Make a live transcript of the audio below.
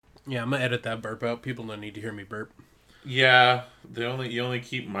Yeah, I'm gonna edit that burp out. People don't need to hear me burp. Yeah, you only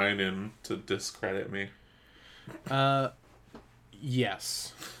keep mine in to discredit me.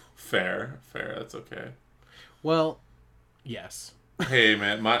 Yes. Fair, that's okay. Well, yes. Hey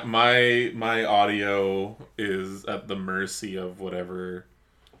man, my audio is at the mercy of whatever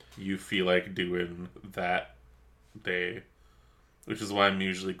you feel like doing that day, which is why I'm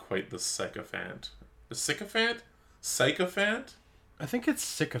usually quite the sycophant. The sycophant? Sycophant? I think it's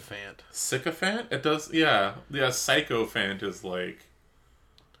sycophant. Sycophant? It does, yeah. Yeah, sycophant is like...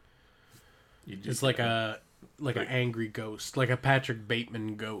 It's like an angry ghost, like a Patrick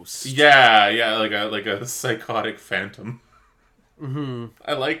Bateman ghost. Yeah, like a psychotic phantom. Mm-hmm.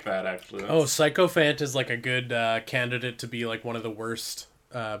 I like that, actually. Oh, sycophant is like a good candidate to be like one of the worst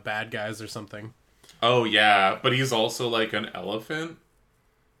bad guys or something. Oh, yeah, but he's also like an elephant.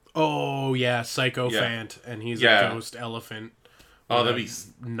 Oh, yeah, sycophant, yeah. And he's a ghost elephant. Oh, that'd be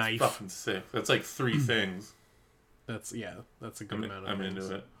knife. Fucking sick. That's like 3 things. That's a good amount of I'm things.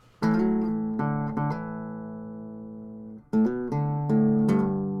 into it.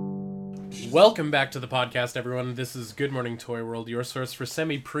 Welcome back to the podcast, everyone. This is Good Morning Toy World, your source for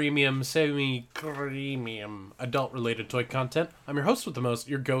semi-premium, semi-premium adult-related toy content. I'm your host with the most,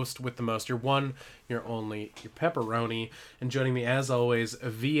 your ghost with the most, your one, your only, your pepperoni. And joining me, as always,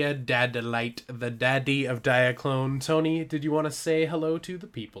 via Dadalite, the daddy of Diaclone. Tony, did you want to say hello to the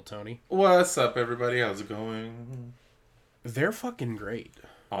people, Tony? What's up, everybody? How's it going? They're fucking great.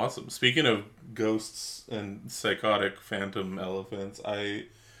 Awesome. Speaking of ghosts and psychotic phantom elephants,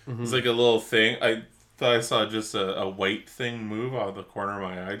 it's like a little thing. I thought I saw just a white thing move out of the corner of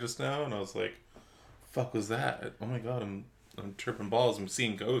my eye just now, and I was like, fuck was that? Oh my god, I'm tripping balls. I'm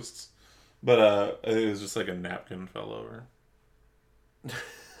seeing ghosts. But it was just like a napkin fell over.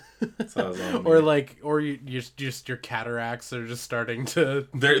 So or you just your cataracts are just starting to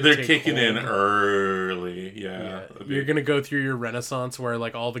they're kicking in early. Yeah. You're gonna go through your renaissance where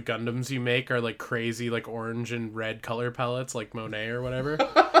like all the Gundams you make are like crazy like orange and red color palettes like Monet or whatever.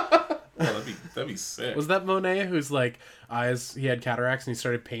 Oh, that'd be sick. Was that Monet who's like eyes? He had cataracts and he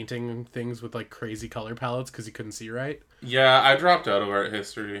started painting things with like crazy color palettes because he couldn't see right. Yeah, I dropped out of art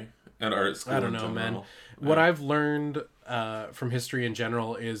history and art school. I don't know, man. What I've learned from history in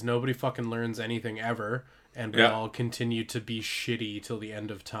general is nobody fucking learns anything ever, and we all continue to be shitty till the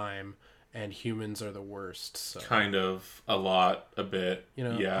end of time. And humans are the worst. So. Kind of, a lot, a bit. You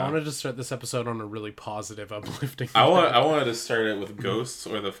know, I wanted to start this episode on a really positive, uplifting. I wanted to start it with ghosts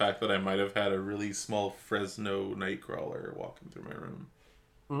or the fact that I might have had a really small Fresno Nightcrawler walking through my room.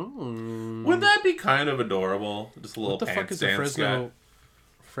 Mm. Wouldn't that be kind of adorable? Just a little what the fuck is a Fresno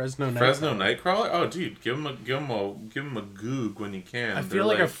Nightcrawler? Oh, dude, give him a goog when you can. I feel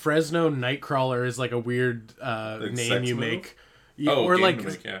like a Fresno Nightcrawler is like a weird name you make. Or like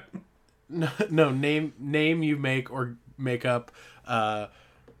make, yeah. No, name you make or make up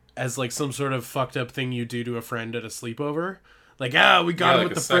as like some sort of fucked up thing you do to a friend at a sleepover. Like, we got him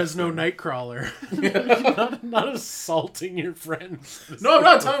with the Fresno Nightcrawler. not assaulting your friends. No, I'm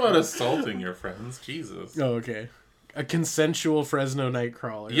not talking about assaulting your friends. Jesus. Oh, okay. A consensual Fresno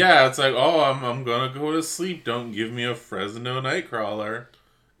Nightcrawler. Yeah, it's like, I'm gonna go to sleep. Don't give me a Fresno Nightcrawler.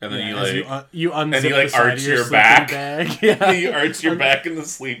 And then you unzip and you the side arch of your your back. Bag. Yeah. You arch your back in the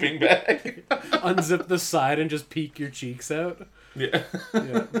sleeping bag. Unzip the side and just peek your cheeks out. Yeah.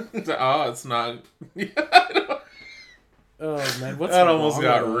 It's not. Yeah, oh man, what's that almost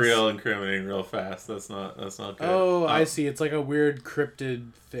got real incriminating real fast. That's not good. Oh, I see. It's like a weird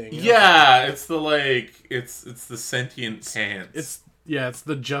cryptid thing. Yeah, it's the sentient pants. It's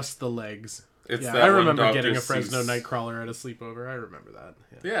just the legs. I remember getting a Fresno Nightcrawler at a sleepover. I remember that.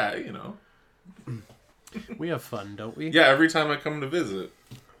 Yeah, you know. We have fun, don't we? Yeah, every time I come to visit.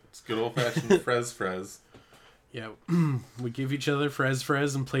 It's good old-fashioned Frez. Yeah, we give each other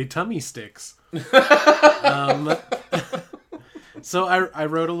Frez and play tummy sticks. So I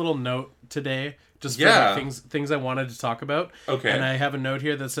wrote a little note today just for like, things I wanted to talk about. Okay. And I have a note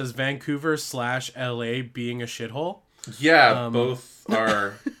here that says Vancouver/LA being a shithole. Yeah, both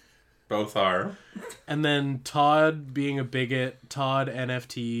are... Both are. And then Todd being a bigot, Todd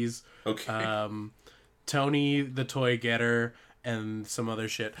NFTs, okay. Tony the toy getter, and some other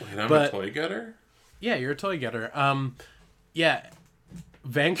shit. Wait, I'm a toy getter? Yeah, you're a toy getter.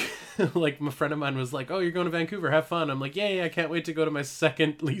 Like my friend of mine was like, "Oh, you're going to Vancouver? Have fun." I'm like, "Yeah, I can't wait to go to my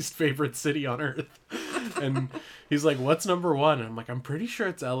second least favorite city on earth." And he's like, "What's number one?" And I'm like, "I'm pretty sure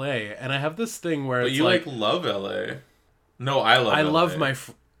it's LA." And I have this thing where but you like love LA. No, I love LA.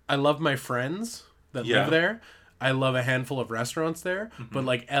 I love my friends that live there. I love a handful of restaurants there, but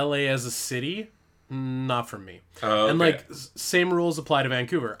like LA as a city, Not for me. Oh, And okay. like same rules apply to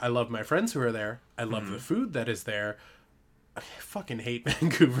Vancouver. I love my friends who are there. I love the food that is there. I fucking hate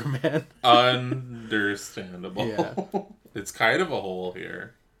Vancouver, man. Understandable. Yeah. It's kind of a hole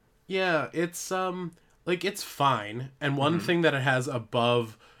here. Yeah, it's like it's fine. And one thing that it has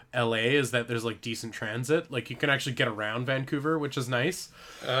above LA is that there's like decent transit. Like you can actually get around Vancouver, which is nice.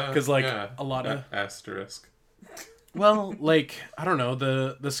 Because like a lot of asterisk. well, like I don't know,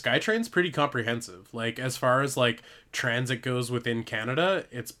 the SkyTrain's pretty comprehensive. Like as far as like transit goes within Canada,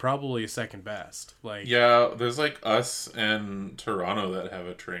 it's probably second best. Like Yeah, there's like us and Toronto that have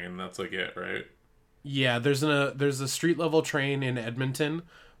a train. That's like it, right? yeah, there's a street level train in Edmonton.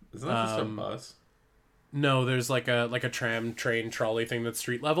 Isn't that just a bus? No, there's like a tram train trolley thing that's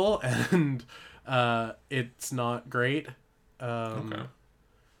street level, and it's not great. Okay.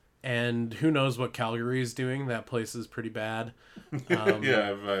 And who knows what Calgary is doing? That place is pretty bad.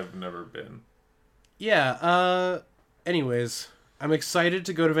 Yeah, I've never been. Yeah. Anyways, I'm excited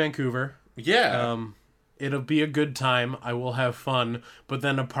to go to Vancouver. Yeah. It'll be a good time. I will have fun. But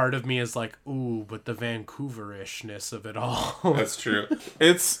then a part of me is like, ooh, but the Vancouver-ishness of it all. That's true.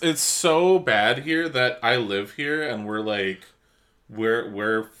 It's so bad here that I live here and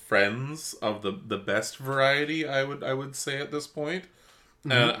we're friends of the best variety, I would say at this point.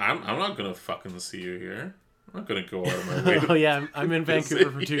 And I'm not gonna fucking see you here. I'm not gonna go out of my way. Oh yeah, I'm in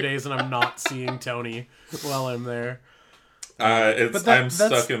Vancouver for 2 days and I'm not seeing Tony while I'm there. I'm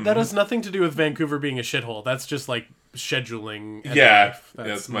stuck in. That has nothing to do with Vancouver being a shithole. That's just like scheduling. And Yeah, life.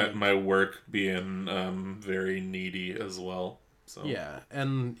 that's my work being very needy as well. So yeah,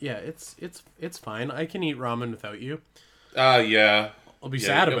 and yeah, it's fine. I can eat ramen without you. yeah. I'll be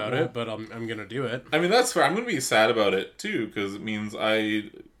sad about it, but I'm gonna do it. I mean, that's fair. I'm gonna be sad about it too because it means I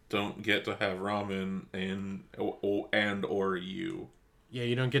don't get to have ramen or you. Yeah,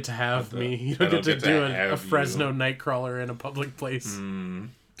 you don't get to have me. You don't get to do a Fresno Nightcrawler in a public place.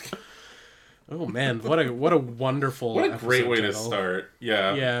 Oh man, what a wonderful, what a great way title. to start.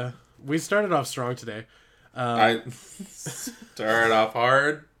 Yeah, Yeah, we started off strong today. I started off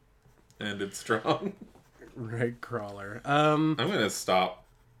hard, and it's strong. Nightcrawler. I'm gonna stop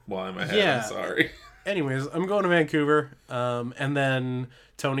while I'm ahead. Yeah. I'm sorry. Anyways, I'm going to Vancouver, and then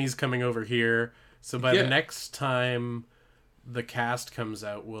Tony's coming over here. So by the next time the cast comes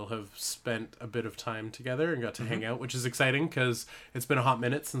out, we'll have spent a bit of time together and got to hang out, which is exciting because it's been a hot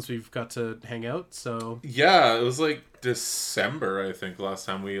minute since we've got to hang out. So Yeah, it was like December, I think, last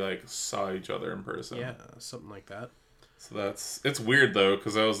time we like saw each other in person. yeah, something like that. So it's weird though,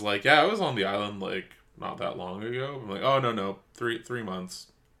 because I was like, yeah, I was on the island like not that long ago. I'm like, oh no, 3 months.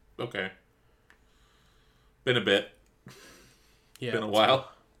 Okay. Been a bit. Yeah, Been a while.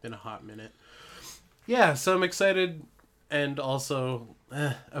 Been a hot minute. Yeah, so I'm excited and also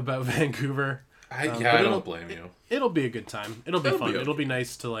about Vancouver. I don't blame you. It'll be a good time. It'll be It'll fun. be okay. It'll be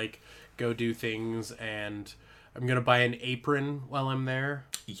nice to like go do things, and I'm gonna buy an apron while I'm there.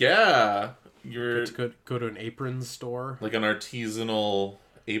 Yeah, you're To go to an apron store. like an artisanal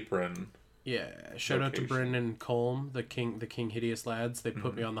apron. Yeah, shout out to Location. Brendan Colm, the King Hideous lads. They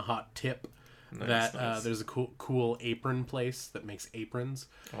put me on the hot tip that nice. there's a cool apron place that makes aprons.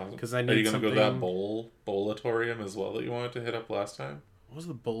 Awesome. 'Cause I Are need you gonna go to that something- bowlatorium as well that you wanted to hit up last time? What was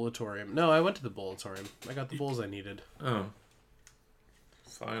the bowlatorium? No, I went to the bowlatorium. I got the bowls I needed. Oh,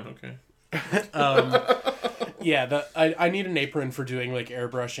 fine, okay. Yeah, I need an apron for doing like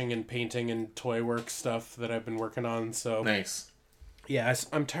airbrushing and painting and toy work stuff that I've been working on. So Nice. yeah,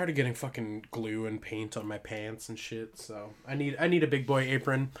 I'm tired of getting fucking glue and paint on my pants and shit. So I need a big boy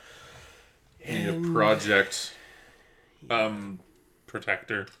apron. You need a project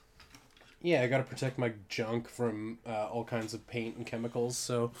protector. Yeah, I gotta protect my junk from all kinds of paint and chemicals.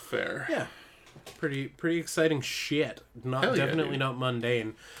 So Fair. yeah, pretty exciting shit. Not Hell yeah, definitely dude. not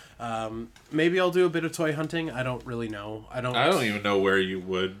mundane. Maybe I'll do a bit of toy hunting. I don't really know. I don't even know where you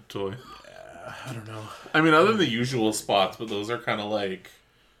would toy. I don't know. I mean, other than the usual spots, but those are kind of like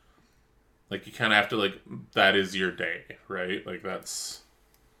you kind of have to like that is your day, right? Like that's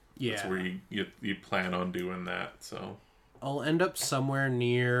where you plan on doing that. So I'll end up somewhere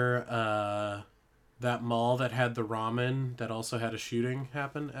near that mall that had the ramen that also had a shooting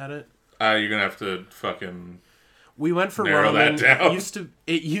happen at it. you're gonna have to fucking We went for narrow ramen. that down.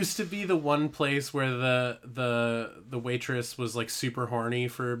 It used to be the one place where the waitress was like super horny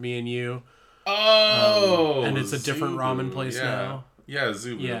for me and you. And it's a different ramen place now. Yeah,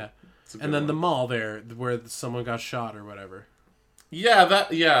 Zubu. Yeah. It's a good And then the one. mall there where someone got shot or whatever.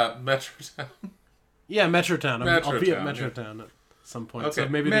 Metrotown. Yeah, Metrotown. I'll be at Metrotown, Metrotown at some point. Okay. So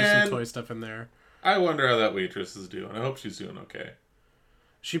maybe there's Man. some toy stuff in there. I wonder how that waitress is doing. I hope she's doing okay.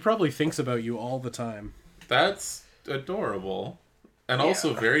 She probably thinks about you all the time. That's adorable. And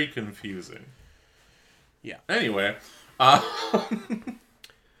also very confusing. Yeah. Anyway.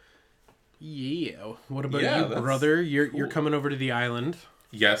 Yeah. What about Yeah, you, that's brother? You're cool. coming over to the island.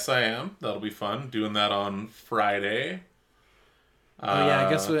 Yes, I am. That'll be fun. Doing that on Friday. Oh yeah, I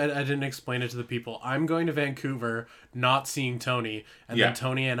guess I didn't explain it to the people. I'm going to Vancouver, not seeing Tony, and Yeah. then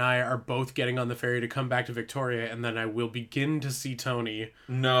Tony and I are both getting on the ferry to come back to Victoria, and then I will begin to see Tony.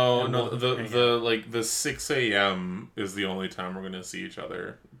 No, And no. we'll hang out. The 6 a.m. is the only time we're gonna see each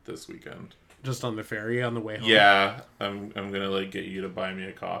other this weekend. Just on the ferry on the way home. Yeah, I'm gonna like get you to buy me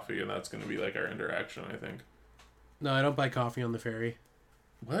a coffee, and that's gonna be like our interaction. I think. No, I don't buy coffee on the ferry.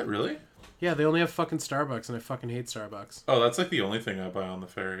 What, really? Yeah, they only have fucking Starbucks, and I fucking hate Starbucks. Oh, that's like the only thing I buy on the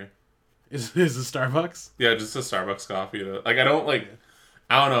ferry. Is a Starbucks? Yeah, just a Starbucks coffee. Like I don't like.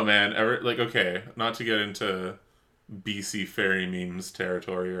 I don't know, man. Okay, not to get into BC ferry memes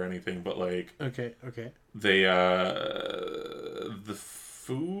territory or anything, but like Okay. they the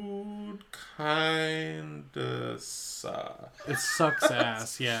food kinda sucks. It sucks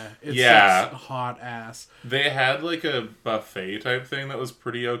ass, yeah. It Yeah. sucks hot ass. They had like a buffet type thing that was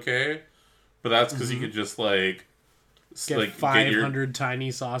pretty okay, but that's because you could just like Get like 500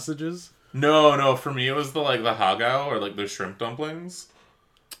 tiny sausages. No, for me it was the hagao or like the shrimp dumplings.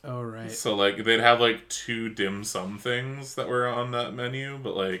 Oh, right. So like they'd have like 2 dim sum things that were on that menu,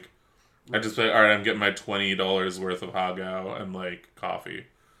 but like I just like, all right, I'm getting my $20 worth of hagao and like coffee,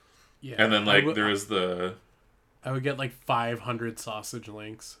 Yeah. and then like there was the I would get like 500 sausage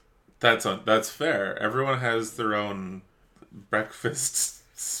links. that's fair. Everyone has their own breakfast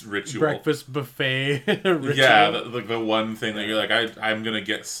ritual. Breakfast buffet ritual. Yeah, the one thing that you're like, I'm gonna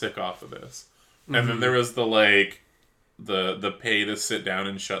get sick off of this. And then there was the like the pay to sit down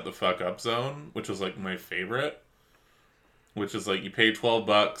and shut the fuck up zone, which was like my favorite. Which is like you pay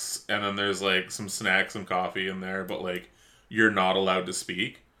 $12 and then there's like some snacks and coffee in there, but like you're not allowed to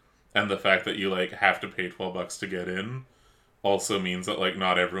speak. And the fact that you like have to pay $12 to get in also means that like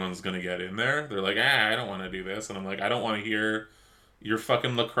not everyone's gonna get in there. They're like, I don't want to do this, and I'm like, I don't want to hear your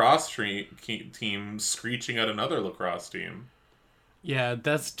fucking lacrosse team screeching at another lacrosse team. Yeah,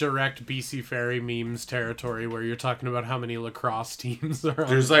 that's direct BC Ferry memes territory where you're talking about how many lacrosse teams are on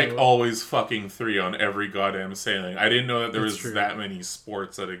There's the like boat. always fucking 3 on every goddamn sailing. I didn't know that there That's was true. that many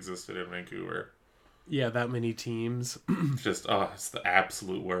sports that existed in Vancouver. Yeah, that many teams. Just it's the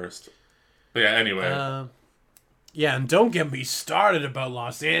absolute worst. But yeah, anyway. Yeah, and don't get me started about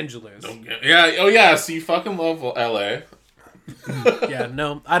Los Angeles. So you fucking love LA. Yeah,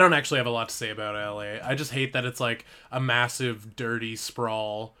 no, I don't actually have a lot to say about LA. I just hate that it's like a massive, dirty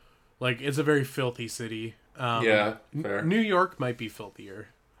sprawl. Like, it's a very filthy city. Yeah, fair. New York might be filthier.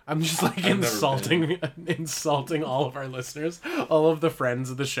 I'm just like never insulting all of our listeners, all of the friends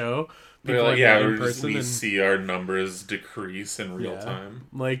of the show. They're like, I've yeah, met in we and- see our numbers decrease in real Yeah. time.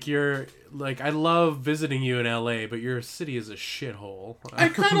 Like, I love visiting you in LA, but your city is a shithole. I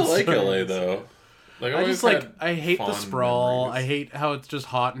kind of like LA though. Like I hate the fond sprawl. memories. I hate how it's just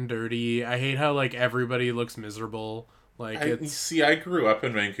hot and dirty. I hate how like everybody looks miserable. Like I grew up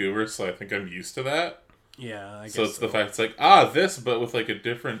in Vancouver, so I think I'm used to that. yeah. I guess So it's the fact it's like this, but with like a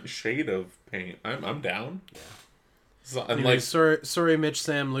different shade of paint. I'm down. Yeah. So, and Anyway, like, sorry, Mitch,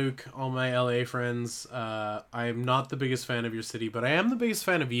 Sam, Luke, all my LA friends. I'm not the biggest fan of your city, but I am the biggest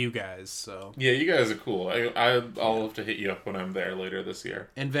fan of you guys. So yeah, you guys are cool. I'll have to hit you up when I'm there later this year.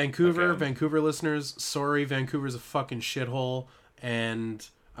 and Vancouver, Okay. Vancouver listeners, sorry, Vancouver's a fucking shithole, and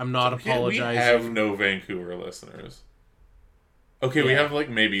I'm not apologizing. We have no Vancouver listeners. Okay, we Yeah. have like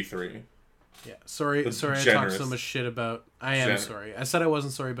maybe 3. Yeah, sorry, That's I talked generous. so much shit about. I am sorry. I said I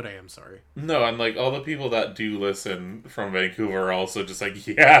wasn't sorry, but I am sorry. No, and like all the people that do listen from Vancouver are also just like,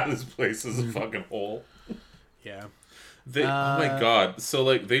 yeah, this place is a fucking hole. Yeah. Oh my god! So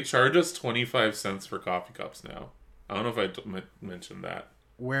like they charge us 25 cents for coffee cups now. I don't know if I mentioned that.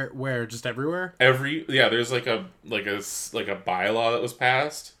 Where? Just everywhere? There's like a bylaw that was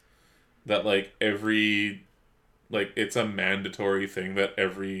passed that like it's a mandatory thing that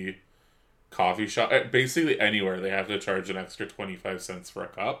every coffee shop, basically anywhere, they have to charge an extra 25 cents for a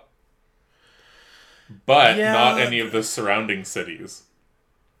cup. But Yeah. not any of the surrounding cities.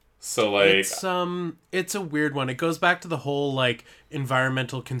 So like It's a weird one. It goes back to the whole like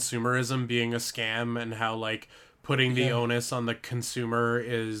environmental consumerism being a scam and how like putting the onus on the consumer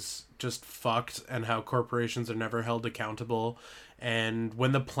is just fucked and how corporations are never held accountable. And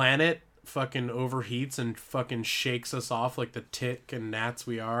when the planet fucking overheats and fucking shakes us off like the tick and gnats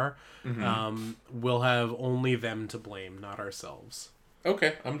we are, we'll have only them to blame, not ourselves.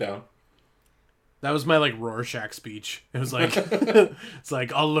 okay, I'm down. That was my like Rorschach speech. It was like it's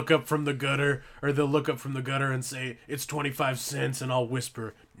like I'll look up from the gutter, or they'll look up from the gutter and say it's 25 cents, and I'll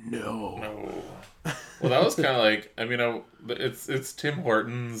whisper no. No. Well, that was kind of like, I mean, it's Tim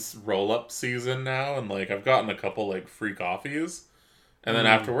Hortons roll-up season now, and like I've gotten a couple like free coffees, and then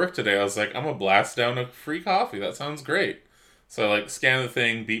after work today, I was like, I'm gonna blast down a free coffee. That sounds great. So I like scan the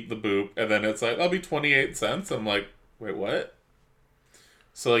thing, beep the boop, and then it's like that'll be 28 cents. I'm like, wait, what?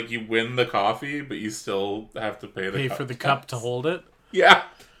 So like you win the coffee, but you still have to pay for the cup to hold it. Yeah.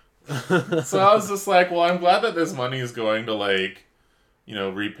 So I was just like, well, I'm glad that this money is going to like, you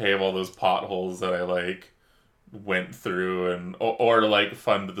know, repave all those potholes that I like went through, and or to like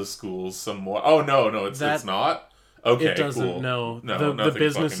fund the schools some more. Oh no, it's not. Okay, it doesn't. cool. No, No, the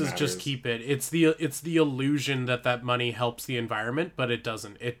businesses fucking just matters. keep it. It's the illusion that money helps the environment, but it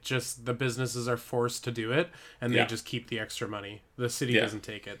doesn't. It just the businesses are forced to do it, and they Yeah. just keep the extra money. The city Yeah. doesn't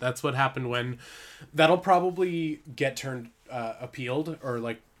take it. That's what happened when. That'll probably get appealed or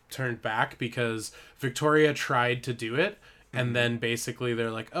like turned back because Victoria tried to do it, and then basically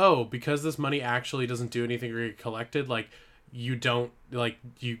they're like, oh, because this money actually doesn't do anything or get collected, like. You don't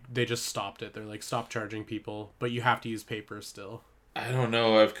they just stopped it. They're like, stop charging people, but you have to use paper still. I don't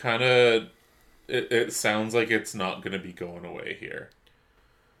know. I've kind of. It sounds like it's not going to be going away here.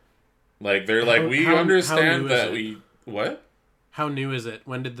 Like they're like, we how understand new is that it? we what? How new is it?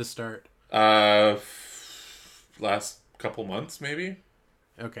 When did this start? Last couple months maybe.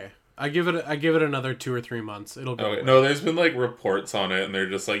 Okay. I give it another 2 or 3 months. It'll go. Okay. away. No, there's been like reports on it, and they're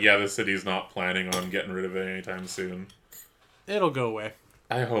just like, yeah, the city's not planning on getting rid of it anytime soon. It'll go away.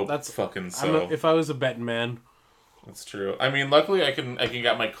 I hope That's fucking so. if I was a betting man. That's true. I mean, luckily I can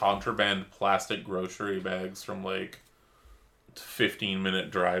get my contraband plastic grocery bags from like 15-minute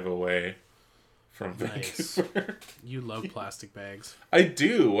drive away from Nice. Vancouver. You love plastic bags. I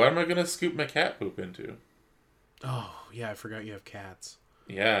do. What am I gonna scoop my cat poop into? Oh yeah, I forgot you have cats.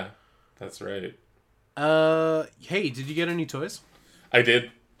 Yeah, that's right. Hey, did you get any toys? I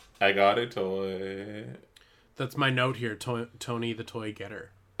did. I got a toy. That's my note here. Tony the toy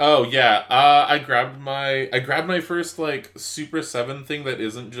getter. Oh yeah, I grabbed my first like Super 7 thing that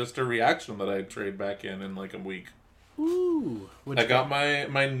isn't just a reaction that I trade back in like a week. Ooh. I got my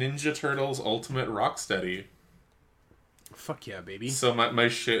Ninja Turtles Ultimate Rocksteady. Fuck yeah, baby. So my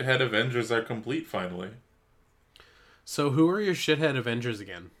shithead Avengers are complete finally. So who are your shithead Avengers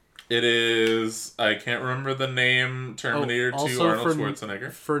again? It is, I can't remember the name, Terminator 2 also Arnold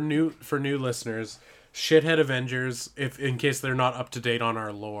Schwarzenegger. For new listeners, shithead Avengers, if in case they're not up to date on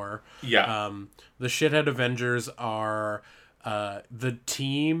our lore. Yeah. The shithead Avengers are the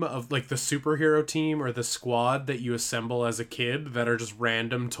team of like the superhero team or the squad that you assemble as a kid that are just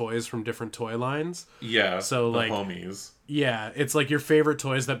random toys from different toy lines. Yeah. So the like homies. yeah, it's like your favorite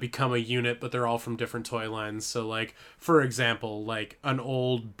toys that become a unit, but they're all from different toy lines. So, like, for example, like an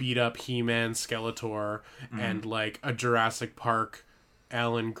old beat up He-Man Skeletor and like a Jurassic Park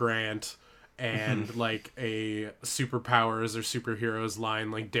Alan Grant and like a superpowers or superheroes line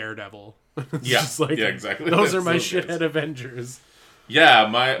like Daredevil. It's Yeah. just like, Yeah, exactly. Those are my Those guys. shithead Avengers. Yeah,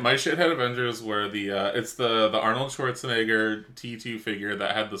 my shithead Avengers were it's the Arnold Schwarzenegger T2 figure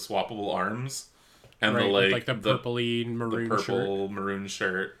that had the swappable arms and Right, the with, like the purpley maroon the shirt. purple maroon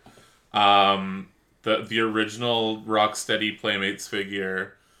shirt. The original Rocksteady Playmates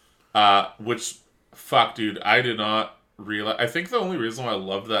figure, which fuck, dude, I did not realize. I think the only reason why I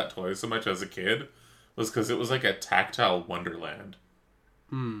loved that toy so much as a kid was because it was like a tactile wonderland.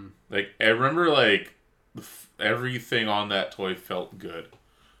 Like I remember, like everything on that toy felt good.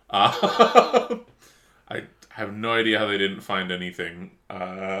 I have no idea how they didn't find anything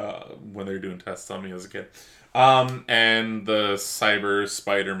when they were doing tests on me as a kid. And the Cyber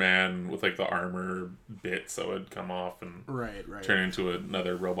Spider-Man with like the armor bits that would come off and Right. turn into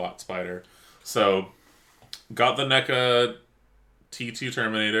another robot spider. So, got the NECA T2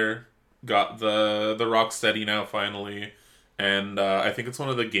 Terminator, got the Rocksteady now finally, and I think it's one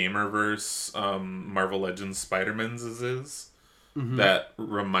of the Gamerverse Marvel Legends Spider-Mans is. That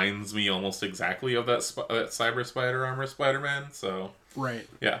reminds me almost exactly of that Cyber Spider armor Spider-Man. So Right.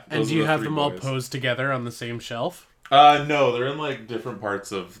 yeah, And those do are you the have three them all boys. posed together on the same shelf? No, they're in like different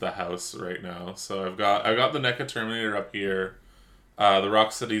parts of the house right now. So I've got the NECA Terminator up here. The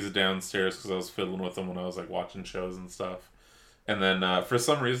Rocksteady's downstairs because I was fiddling with them when I was like watching shows and stuff. And then for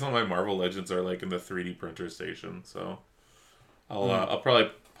some reason my Marvel Legends are like in the 3D printer station. So I'll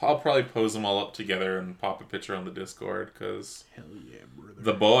probably pose them all up together and pop a picture on the Discord because Hell yeah, brother.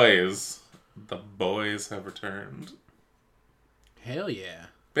 the boys have returned. Hell yeah.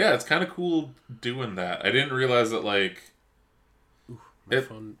 But yeah, it's kind of cool doing that. I didn't realize that like My It-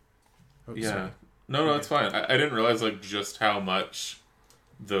 phone. Oh, yeah. sorry. No, it's fine. I didn't realize like just how much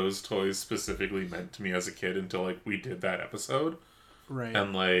those toys specifically meant to me as a kid until like we did that episode. Right.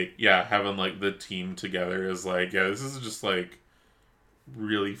 And like, yeah, having like the team together is like, yeah, this is just like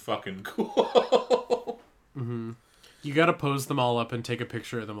really fucking cool. Mm-hmm. You gotta pose them all up and take a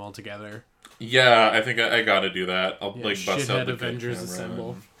picture of them all together. Yeah, I think I gotta do that. I'll like bust Shithead out the Avengers camera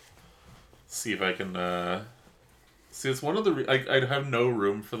Assemble. and see if I can. See, it's one of the. I'd have no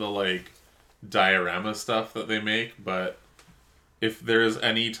room for the like diorama stuff that they make, but if there's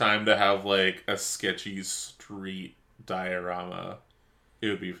any time to have like a sketchy street diorama, it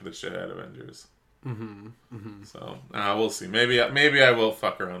would be for the Shithead Avengers. Mm-hmm. Mm-hmm. So we'll see. Maybe I will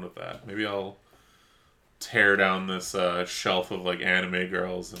fuck around with that. Maybe I'll tear down this shelf of like anime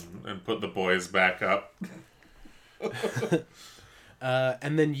girls and put the boys back up.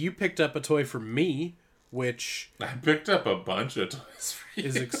 And then you picked up a toy for me, which I picked up a bunch of toys for you.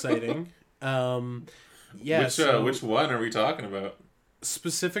 is exciting. Yeah. Which one are we talking about?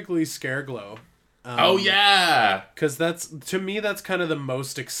 Specifically, Scareglow. Oh yeah, because that's to me that's kind of the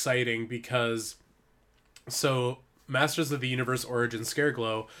most exciting because so Masters of the Universe Origin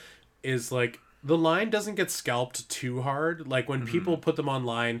Scareglow is like the line doesn't get scalped too hard. Like when people put them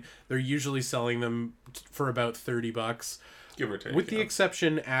online, they're usually selling them for about $30, give or take, with the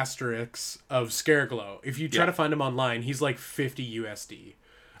exception asterisk of Scareglow. If you try to find him online, he's like 50 USD.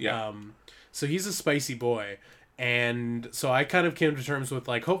 Yeah. So he's a spicy boy. And so I kind of came to terms with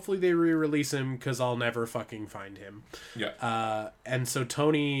like, hopefully they re-release him because I'll never fucking find him. Yeah. And so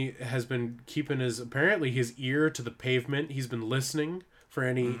Tony has been keeping his ear to the pavement. He's been listening for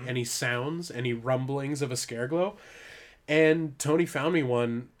any sounds, any rumblings of a Scareglow. And Tony found me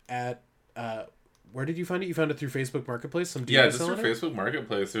one at where did you find it? You found it through Facebook Marketplace? Some dude just through Facebook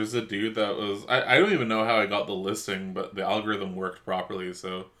Marketplace. There's a dude that was I don't even know how I got the listing, but the algorithm worked properly,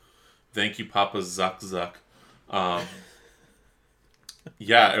 so thank you, Papa Zuck.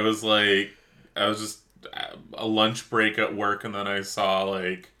 Yeah, it was like I was just a lunch break at work, and then I saw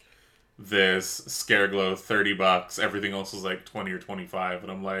like this Scareglow $30. Everything else was like 20 or 25,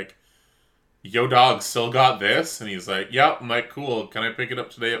 and I'm like, "Yo, dog, still got this?" And he's like, "Yep." I'm like, "Cool. Can I pick it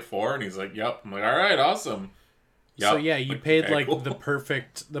up today at 4?" And he's like, "Yep." I'm like, "All right, awesome." Yep. So yeah, you paid okay, like cool. the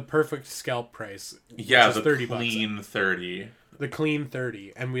perfect scalp price. Yeah, which is the $30. clean 30. The clean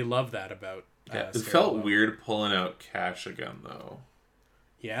 30, and we love that about. It felt weird pulling out cash again, though.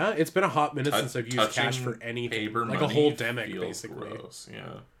 Yeah, it's been a hot minute since I've used cash for anything, like a whole demic, basically. Gross.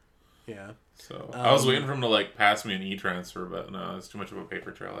 Yeah. Yeah. So I was waiting for him to like pass me an e-transfer, but no, it's too much of a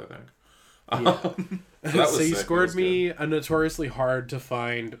paper trail, I think. Yeah. So you scored me a notoriously hard to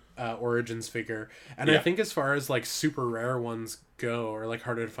find Origins figure, and I think as far as like super rare ones go, or like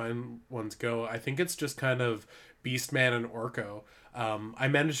harder to find ones go, I think it's just kind of Beastman and Orko. I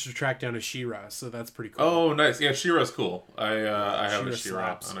managed to track down a She-Ra, so that's pretty cool. Oh, nice. Yeah, She-Ra's cool. I have a She-Ra She-Ra,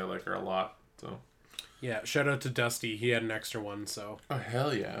 slaps. and I like her a lot. So Yeah, shout out to Dusty. He had an extra one, so oh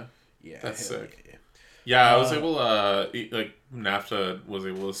hell yeah, yeah, that's hell sick. yeah. Yeah, I was able to like NAFTA was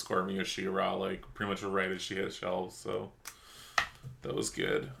able to score me a She-Ra like pretty much right as she hit shelves, so that was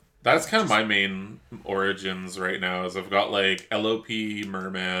good. That's kind of my main Origins right now. Is I've got like LOP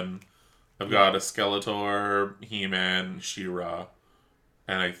Merman, I've got a Skeletor, He-Man, She-Ra,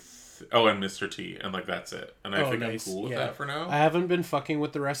 and and Mr. T, and like that's it. And I think nice. I'm cool with that for now. I haven't been fucking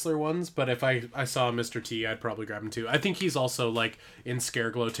with the wrestler ones, but if I saw Mr. T, I'd probably grab him too. I think he's also like in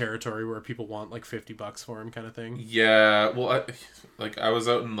Scareglow territory where people want like $50 for him, kind of thing. Yeah, well, I was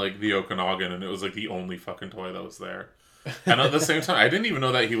out in like the Okanagan, and it was like the only fucking toy that was there. And at the same time, I didn't even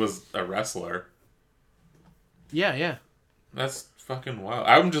know that he was a wrestler. Yeah. That's fucking wild.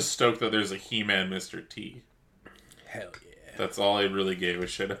 I'm just stoked that there's a He-Man Mr. T. Hell yeah. That's all I really gave a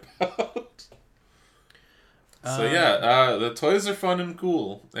shit about. So yeah, the toys are fun and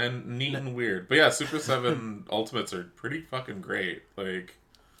cool and neat and weird. But yeah, Super 7 Ultimates are pretty fucking great. Like,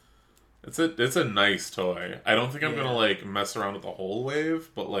 it's a nice toy. I don't think I'm gonna like mess around with the whole wave,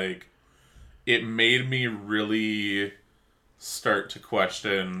 but like, it made me really start to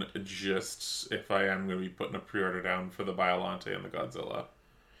question just if I am gonna be putting a pre-order down for the Biollante and the Godzilla.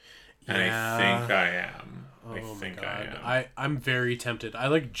 And I think I am. I think I am. I'm very tempted. I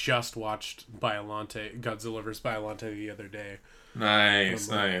like just watched Godzilla vs. Biollante the other day. Nice.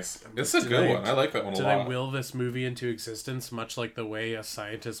 It's a good one. I like that one a lot. Did I will this movie into existence, much like the way a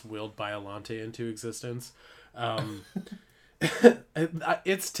scientist willed Biollante into existence?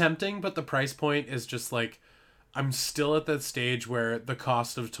 It's tempting, but the price point is just like I'm still at that stage where the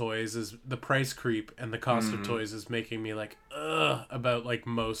cost of toys is the price creep, and the cost of toys is making me like ugh about like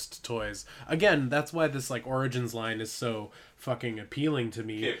most toys. Again, that's why this like Origins line is so fucking appealing to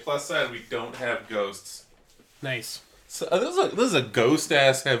me. Okay, plus side, we don't have ghosts. Nice. So this is a ghost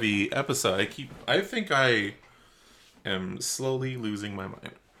ass heavy episode. I think I am slowly losing my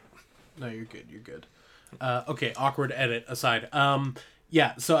mind. No, you're good. You're good. Okay, awkward edit aside.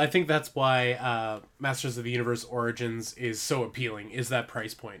 Yeah, so I think that's why Masters of the Universe Origins is so appealing, is that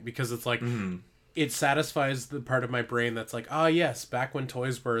price point. Because it's like, it satisfies the part of my brain that's like, ah, yes, back when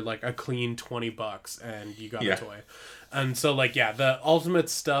toys were like a clean $20 and you got a toy. And so, like, yeah, the Ultimate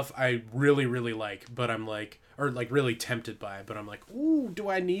stuff I really, really like, but I'm like, or like really tempted by, but I'm like, ooh, do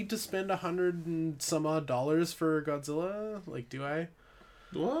I need to spend $100 and some odd for Godzilla? Like, do I?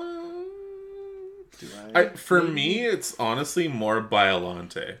 What? Do I? For me, it's honestly more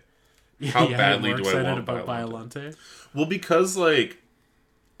Biollante. How badly do I want about Biollante? Well, because like,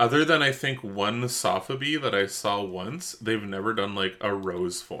 other than I think one Sotheby that I saw once, they've never done like a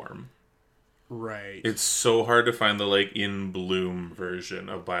rose form. Right. It's so hard to find the like in bloom version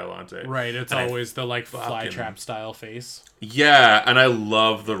of Biollante. Right, it's always the like flytrap style face. Yeah, and I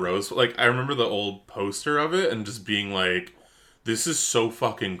love the rose. Like, I remember the old poster of it and just being like, this is so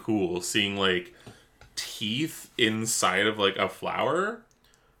fucking cool. Seeing like teeth inside of like a flower.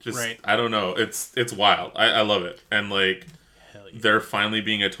 Just, right. I don't know. It's wild. I love it. And like, there finally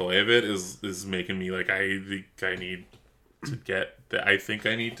being a toy of it is making me like, I think I need to get that. I think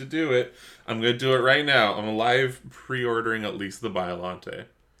I need to do it. I'm gonna do it right now. I'm live pre-ordering at least the Biollante.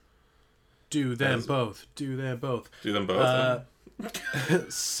 Do them both. Do them both. Do them both.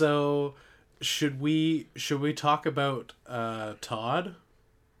 So, should we talk about Todd?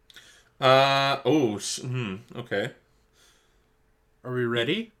 Okay. Are we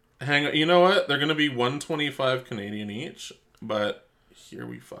ready? Hang on. You know what? They're gonna be $125 Canadian each, but here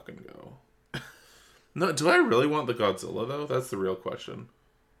we fucking go. No, do I really want the Godzilla, though? That's the real question.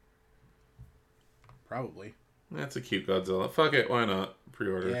 Probably. That's a cute Godzilla. Fuck it, why not?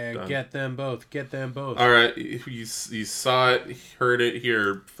 Pre-order. Yeah, done. Get them both. Get them both. Alright, you saw it, heard it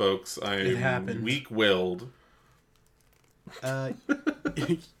here, folks. I'm weak-willed.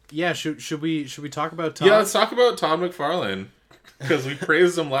 Yeah, should we talk about Todd? Yeah, let's talk about Todd McFarlane. Because we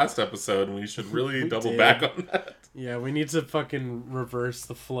praised him last episode, and we should really double back on that. Yeah, we need to fucking reverse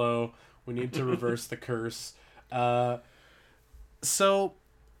the flow. We need to reverse the curse. So,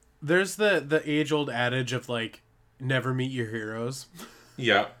 there's the age-old adage of, like, never meet your heroes.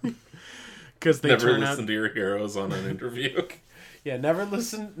 Yeah. Because they never listen to your heroes on an interview. Yeah,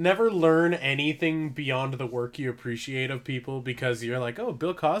 never learn anything beyond the work you appreciate of people because you're like, oh,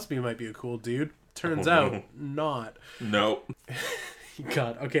 Bill Cosby might be a cool dude. Turns out, not. Nope.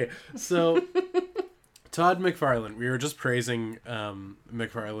 God, okay. So... Todd McFarlane. We were just praising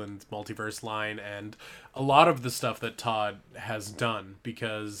McFarlane's multiverse line and a lot of the stuff that Todd has done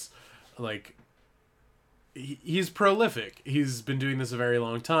because, like, he's prolific. He's been doing this a very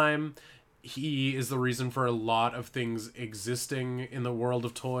long time. He is the reason for a lot of things existing in the world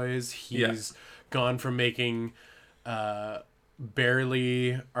of toys. He's gone from making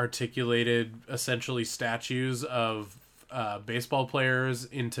barely articulated, essentially statues of baseball players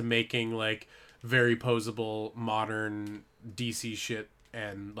into making, like, very posable modern DC shit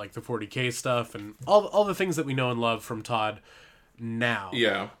and like the 40K stuff and all the things that we know and love from Todd now.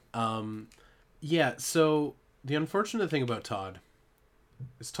 Yeah. Yeah, so the unfortunate thing about Todd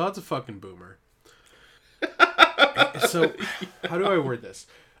is Todd's a fucking boomer. So how do I word this?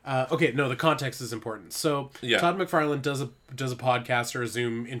 Okay, no, the context is important. So Todd McFarlane does a podcast or a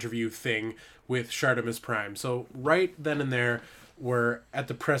Zoom interview thing with Shartimus Prime. So right then and there, we're at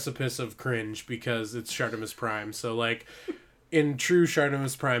the precipice of cringe because it's Shartimus Prime. So, like, in true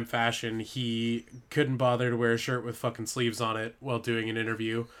Shartimus Prime fashion, he couldn't bother to wear a shirt with fucking sleeves on it while doing an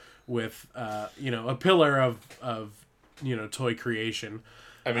interview with, a pillar of toy creation.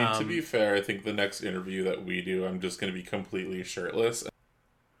 I mean, to be fair, I think the next interview that we do, I'm just going to be completely shirtless.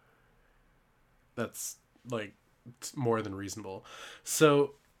 That's, like, more than reasonable.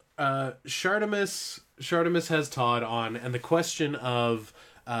 So... Shartimus has Todd on, and the question of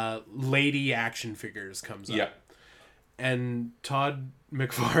lady action figures comes up. Yeah. And Todd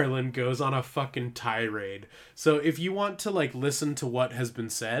McFarlane goes on a fucking tirade. So if you want to, like, listen to what has been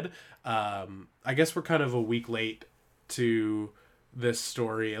said, I guess we're kind of a week late to this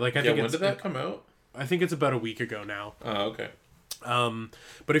story. Like, I think when did that come out? I think it's about a week ago now. Oh, okay.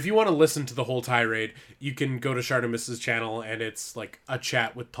 But if you want to listen to the whole tirade, you can go to Shartimus's channel and it's like a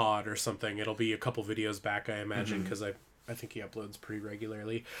chat with Todd or something. It'll be a couple videos back, I imagine, because I think he uploads pretty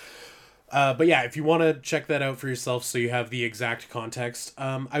regularly. But yeah, if you want to check that out for yourself so you have the exact context,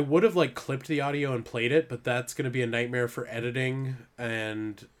 I would have like clipped the audio and played it, but that's going to be a nightmare for editing.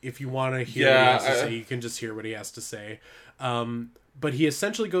 And if you want to hear what he has to say, you can just hear what he has to say. But he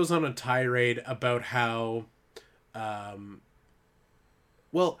essentially goes on a tirade about how,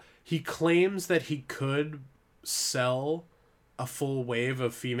 well, he claims that he could sell a full wave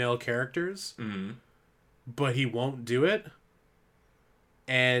of female characters, but he won't do it.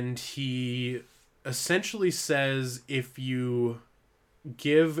 And he essentially says if you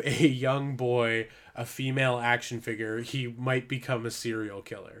give a young boy a female action figure, he might become a serial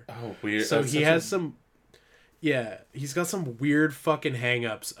killer. Oh, weird. So he has some... Yeah, he's got some weird fucking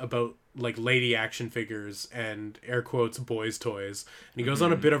hang-ups about, like, lady action figures and, air quotes, boys' toys. And he goes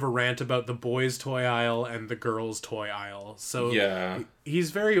on a bit of a rant about the boys' toy aisle and the girls' toy aisle. So yeah,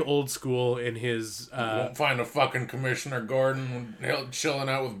 he's very old school in his... won't find a fucking Commissioner Gordon chilling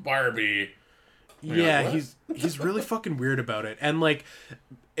out with Barbie. Yeah, he's really fucking weird about it. And, like,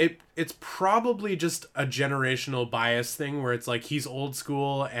 it's probably just a generational bias thing where it's, like, he's old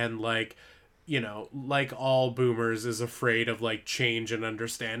school and, like... you know, like all boomers, is afraid of like change and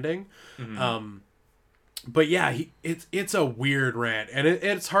understanding. But yeah, it's a weird rant, and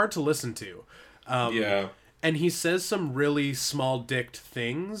it's hard to listen to. Yeah, and he says some really small dicked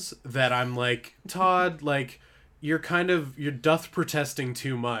things that I'm like, Todd, like you're doth protesting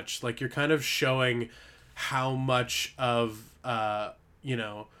too much. Like you're kind of showing how much of you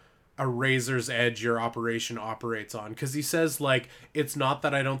know, a razor's edge your operation operates on, because he says like it's not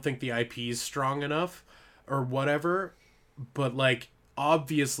that I don't think the IP is strong enough or whatever, but like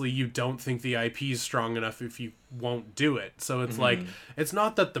obviously you don't think the IP is strong enough if you won't do it. So it's like it's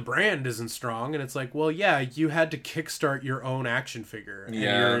not that the brand isn't strong, and it's like, well, yeah, you had to kickstart your own action figure,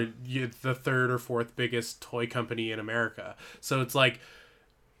 and you're the third or fourth biggest toy company in America. So it's like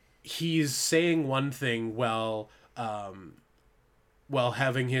he's saying one thing while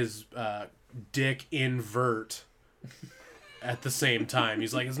having his dick invert at the same time.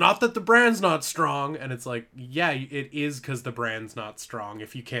 He's like, it's not that the brand's not strong. And it's like, yeah, it is because the brand's not strong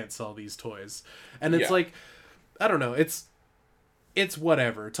if you can't sell these toys. And it's like, I don't know. It's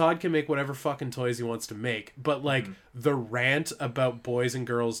whatever. Todd can make whatever fucking toys he wants to make. But, like, the rant about boys and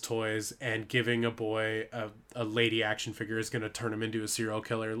girls toys and giving a boy a lady action figure is going to turn him into a serial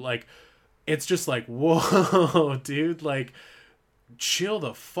killer. Like, it's just like, whoa, dude. Like... chill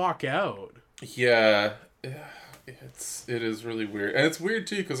the fuck out. Yeah, it is really weird, and it's weird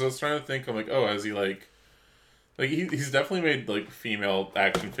too because I was trying to think. I'm like, oh, has he like he's definitely made like female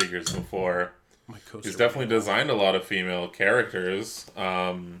action figures before. He's definitely designed a lot of female characters,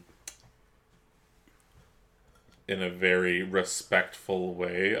 in a very respectful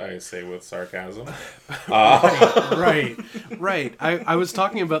way. I say with sarcasm. Right. I was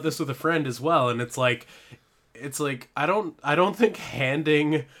talking about this with a friend as well, and it's like I don't think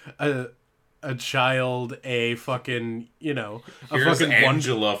handing a child a fucking, you know, here's fucking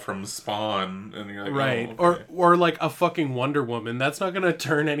Angela from Spawn, and you're like, right, oh, okay. or like a fucking Wonder Woman, that's not gonna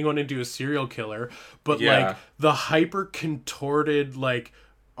turn anyone into a serial killer. But like the hyper contorted like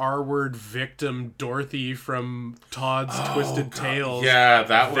R-word victim Dorothy from Todd's Twisted Tales. Yeah,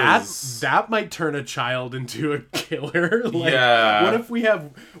 that might turn a child into a killer. Like, what if we have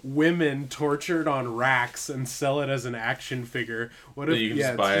women tortured on racks and sell it as an action figure? What if you can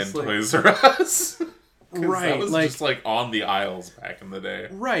just buy it in Toys R Us? Right, that was like, just like on the aisles back in the day.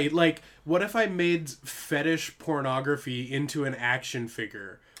 Right, like what if I made fetish pornography into an action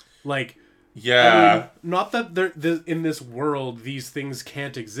figure? Like, I mean, not that in this world these things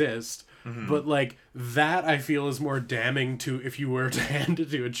can't exist, but like that I feel is more damning to if you were to hand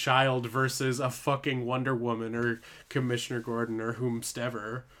it to a child versus a fucking Wonder Woman or Commissioner Gordon or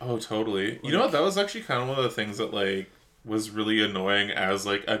whomstever. Oh, totally. Like, you know what? That was actually kind of one of the things that like was really annoying as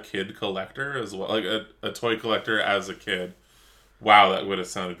like a kid collector as well, like a toy collector as a kid. Wow, that would have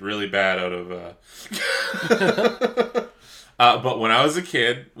sounded really bad out of. But when I was a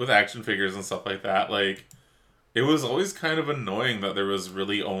kid with action figures and stuff like that, like, it was always kind of annoying that there was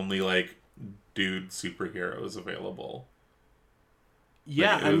really only, like, dude superheroes available.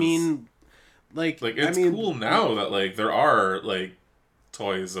 Yeah, like, I mean, like it's cool now that, like, there are, like,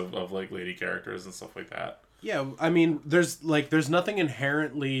 toys of like, lady characters and stuff like that. Yeah, I mean, there's nothing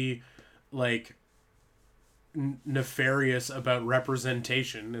inherently, like... nefarious about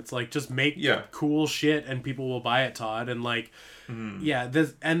representation. It's like, just make cool shit and people will buy it, Todd. And like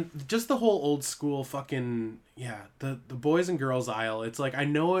this, and just the whole old school fucking the boys and girls aisle. It's like, I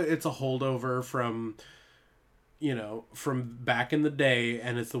know it's a holdover from, you know, from back in the day,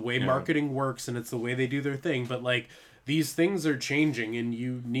 and it's the way marketing works and it's the way they do their thing, but like these things are changing and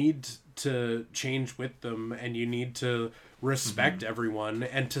you need to change with them, and you need to respect everyone,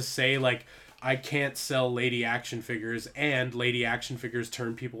 and to say like, I can't sell lady action figures and lady action figures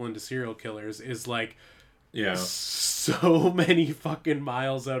turn people into serial killers is like so many fucking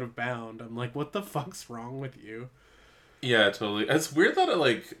miles out of bound. I'm like, what the fuck's wrong with you? Yeah, totally. It's weird that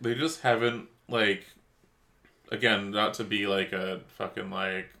like they just haven't like, again, not to be like a fucking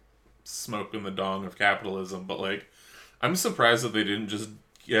like smoke in the dong of capitalism, but like I'm surprised that they didn't just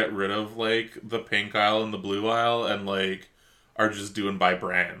get rid of like the pink aisle and the blue aisle and like are just doing by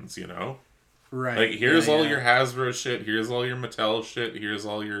brands, you know? Right. Like here's all your Hasbro shit, here's all your Mattel shit, here's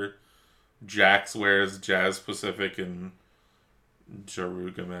all your Jax Wares, Jazz Pacific, and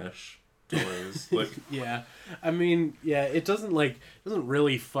Jarugamesh toys. Like, yeah, I mean, yeah, it doesn't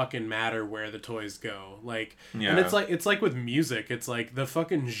really fucking matter where the toys go. Like, and it's like with music, it's like the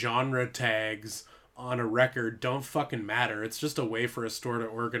fucking genre tags on a record don't fucking matter. It's just a way for a store to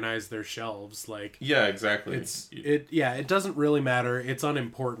organize their shelves. Like, yeah, exactly. It doesn't really matter. It's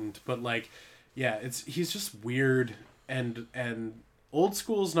unimportant, but like, yeah, he's just weird and old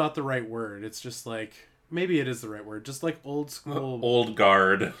school's not the right word. It's just like, maybe it is the right word. Just like old school. Old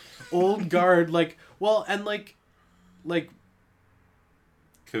guard. Old guard. Like, well, and like,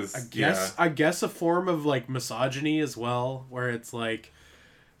 because I guess a form of like misogyny as well, where it's like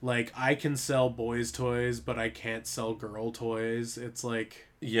I can sell boys toys, but I can't sell girl toys. It's like,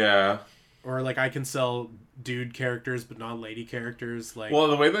 yeah. Or like I can sell dude characters, but not lady characters. Like, well,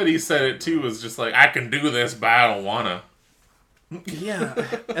 the way that he said it too was just like, I can do this, but I don't wanna. Yeah,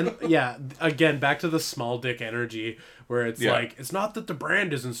 and yeah, again, back to the small dick energy, where it's like, it's not that the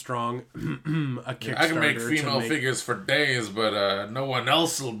brand isn't strong. A Kickstarter. I can make female figures for days, but no one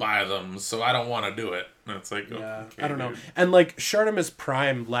else will buy them, so I don't want to do it. And it's like, yeah, okay, I don't know. dude. And like Shartimus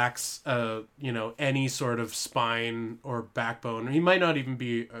Prime lacks, any sort of spine or backbone. He might not even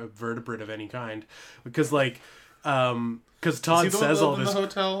be a vertebrate of any kind, because like, because Todd says all this. Is he the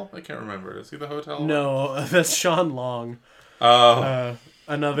hotel? I can't remember. Is he the hotel? No, that's Sean Long. Oh.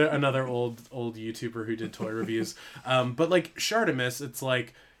 Another old YouTuber who did toy reviews. But like Shartimus, it's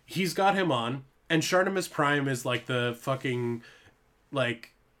like he's got him on, and Shartimus Prime is like the fucking,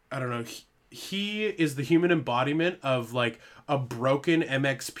 like, I don't know. He is the human embodiment of like a broken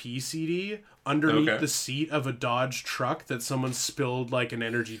MXP CD underneath the seat of a Dodge truck that someone spilled like an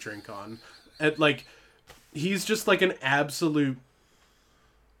energy drink on. And like, he's just like an absolute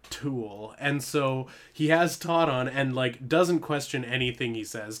tool, and so he has Todd on and like doesn't question anything he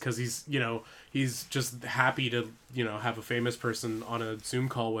says, because he's just happy to have a famous person on a Zoom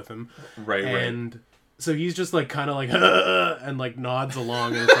call with him, and so he's just like kind of like and like nods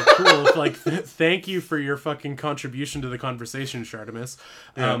along, and it's like, cool, like thank you for your fucking contribution to the conversation, Shartimus.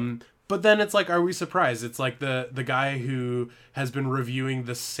 But then it's like, are we surprised? It's like the guy who has been reviewing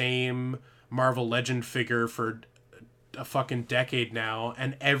the same Marvel Legend figure for a fucking decade now,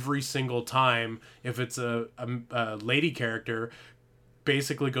 and every single time, if it's a lady character,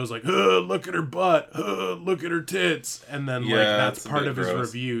 basically goes like, look at her butt, look at her tits, and then like that's part of his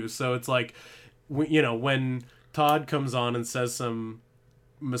review. So it's like, when Todd comes on and says some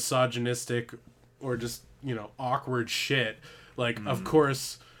misogynistic or just awkward shit, like of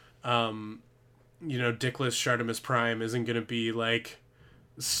course dickless Shartimus Prime isn't gonna be like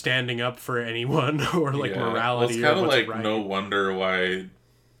standing up for anyone or like morality. Well, it's kind of like right. No wonder why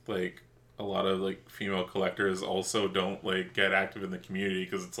like a lot of like female collectors also don't like get active in the community,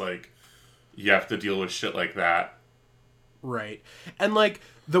 because it's like you have to deal with shit like that, right? And like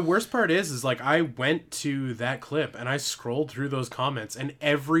the worst part is like I went to that clip and I scrolled through those comments, and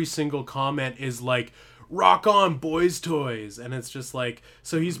every single comment is like, rock on boys toys, and it's just like,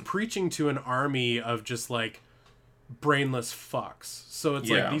 so he's preaching to an army of just like brainless fucks. So it's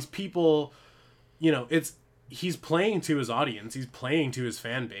like these people, he's playing to his audience, he's playing to his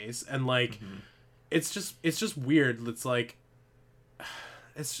fan base, and like it's just weird. It's like,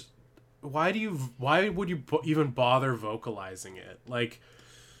 it's just, why would you even bother vocalizing it? Like,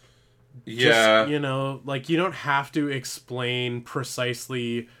 just, like, you don't have to explain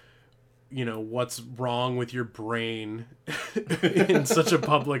precisely what's wrong with your brain in such a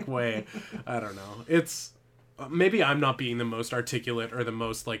public way. I don't know. It's maybe I'm not being the most articulate or the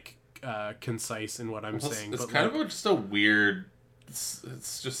most like concise in what I'm saying. It's but kind of just a weird.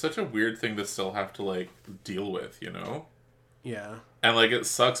 It's just such a weird thing to still have to like deal with, Yeah. And like it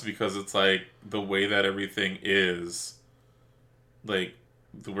sucks because it's like the way that everything is. Like,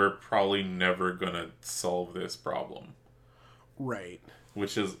 we're probably never gonna solve this problem. Right.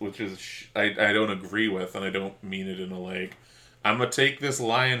 Which is I don't agree with, and I don't mean it in a like, I'm gonna take this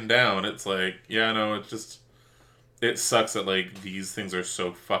lying down. It's like, yeah, no, it's just, it sucks that like these things are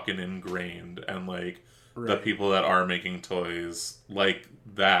so fucking ingrained, and like the Right. people that are making toys like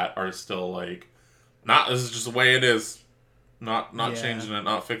that are still like, not, this is just the way it is. Not Yeah. changing it,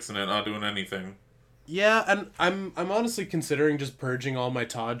 not fixing it, not doing anything. Yeah, and I'm honestly considering just purging all my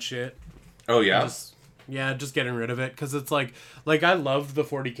Todd shit. Oh yeah. Just just getting rid of it, because it's like I love the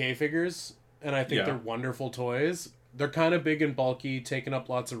 40K figures, and I think Yeah. they're wonderful toys. They're kind of big and bulky, taking up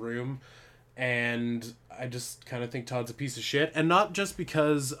lots of room, and I just kind of think Todd's a piece of shit, and not just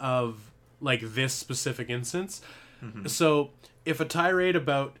because of like this specific instance. So if a tirade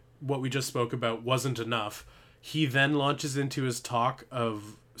about what we just spoke about wasn't enough, he then launches into his talk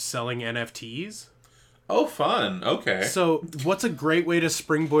of selling NFTs. Oh, fun. Okay. So, what's a great way to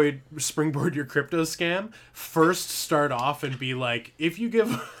springboard your crypto scam? First, start off and be like, if you give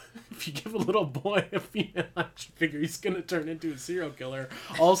a little boy a female action figure, he's gonna turn into a serial killer.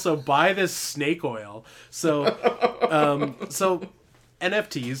 Also, buy this snake oil. So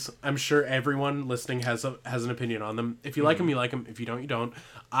NFTs, I'm sure everyone listening has an opinion on them. If you like them, you like them. If you don't, you don't.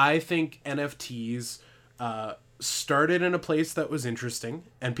 I think NFTs started in a place that was interesting,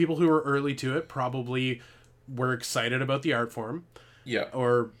 and people who were early to it probably were excited about the art form, Yeah.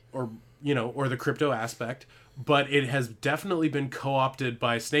 or the crypto aspect. But it has definitely been co-opted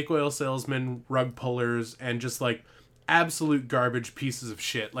by snake oil salesmen, rug pullers, and just like absolute garbage pieces of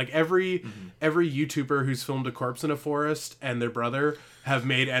shit. Like every YouTuber who's filmed a corpse in a forest and their brother have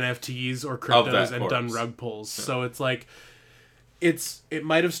made NFTs or cryptos and done corpse. rug pulls. Yeah. So it's like it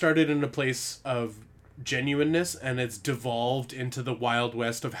might have started in a place of genuineness, and it's devolved into the wild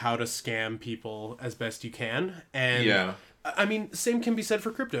west of how to scam people as best you can. And Yeah. I mean, same can be said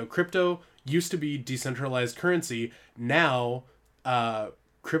for crypto. Crypto used to be decentralized currency. Now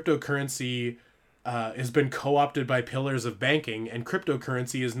cryptocurrency has been co-opted by pillars of banking, and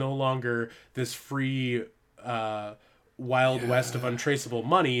cryptocurrency is no longer this free wild west of untraceable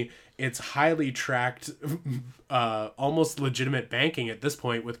money. It's highly tracked, almost legitimate banking at this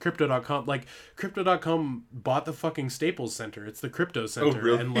point with Crypto.com. Like, Crypto.com bought the fucking Staples Center. It's the Crypto Center. Oh,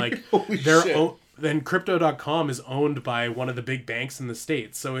 really? And, like, Holy shit. then Crypto.com is owned by one of the big banks in the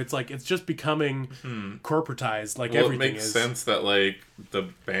States. So it's like, it's just becoming corporatized like Well, everything it makes is. sense that, like, the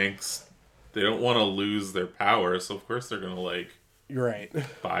banks, they don't want to lose their power, so of course they're going to, like, You're right.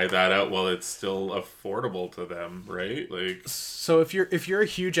 buy that out while it's still affordable to them, right? Like, So if you're a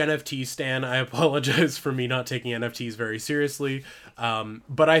huge NFT stan, I apologize for me not taking NFTs very seriously.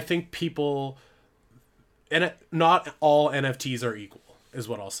 But I think people, and not all NFTs are equal, is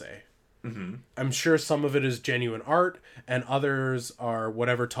what I'll say. Mm-hmm. I'm sure some of it is genuine art, and others are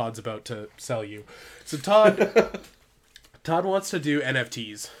whatever Todd's about to sell you. So Todd wants to do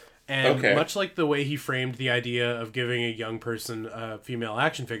NFTs. And Okay. much like the way he framed the idea of giving a young person a female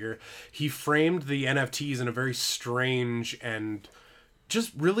action figure, he framed the NFTs in a very strange and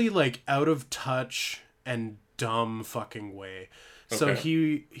just really like out of touch and dumb fucking way. So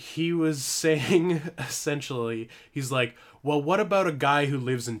Okay. he was saying essentially, he's like, well, what about a guy who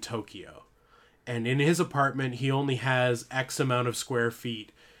lives in Tokyo? And in his apartment, he only has X amount of square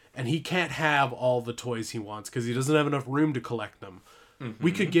feet, and he can't have all the toys he wants because he doesn't have enough room to collect them.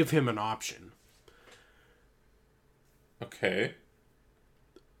 We could give him an option, okay.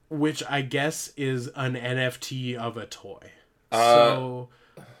 which I guess is an NFT of a toy. Uh,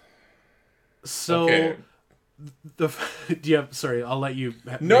 So okay. sorry, I'll let you.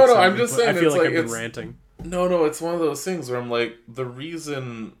 No, I'm just saying I feel it's like like I've been it's- ranting. No, it's one of those things where I'm like, the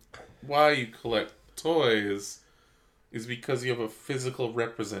reason why you collect toys is because you have a physical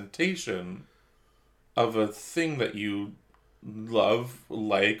representation of a thing that you love,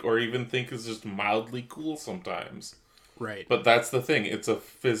 like, or even think is just mildly cool sometimes. Right. But that's the thing. It's a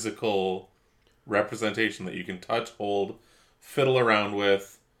physical representation that you can touch, hold, fiddle around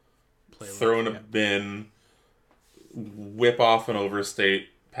with, throw in a bin, whip off an overstate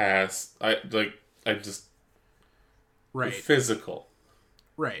pass. Right. Physical.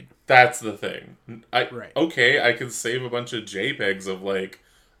 Right. That's the thing. Right. Okay, I can save a bunch of JPEGs of, like,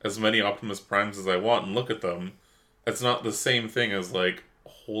 as many Optimus Primes as I want and look at them. It's not the same thing as, like,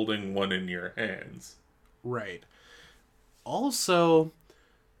 holding one in your hands. Right. Also,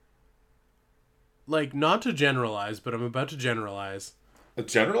 like, not to generalize, but I'm about to generalize.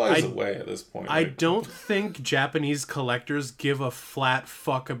 Generalize away at this point. I like, don't think Japanese collectors give a flat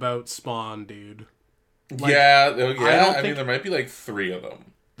fuck about Spawn, dude. Like, yeah. don't I mean, think- there might be, like, 3 of them.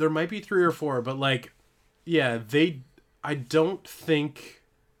 There might be 3 or 4, but, like, yeah, I don't think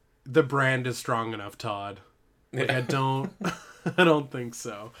the brand is strong enough, Todd. Like, I don't I don't think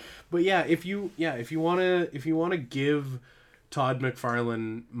so. But yeah, if you want to give Todd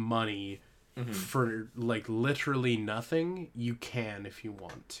McFarlane money for like literally nothing, you can if you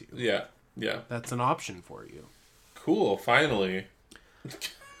want to. Yeah. Yeah. That's an option for you. Cool. Finally.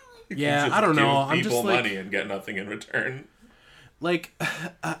 Yeah, I don't know. I'm just like money and get nothing in return. like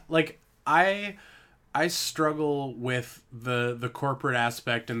I struggle with the corporate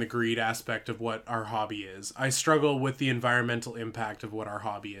aspect and the greed aspect of what our hobby is. I struggle with the environmental impact of what our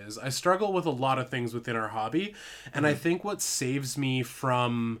hobby is. I struggle with a lot of things within our hobby, and I think what saves me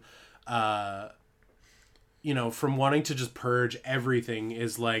from from wanting to just purge everything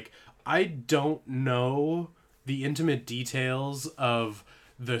is like I don't know the intimate details of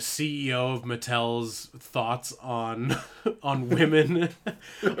the CEO of Mattel's thoughts on on women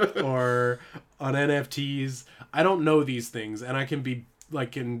or on NFTs. I don't know these things, and I can be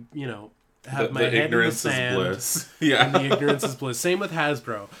like have my head in the sand. Ignorance is bliss. Yeah, and the ignorance is bliss. Same with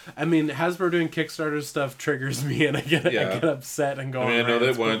Hasbro. I mean, Hasbro doing Kickstarter stuff triggers me, and I get upset and go. I know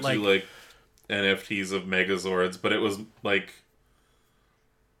they wanted to like NFTs of Megazords, but it was like.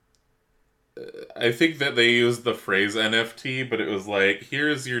 I think that they used the phrase NFT, but it was like,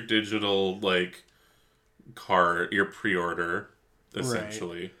 here's your digital, like, card, your pre-order,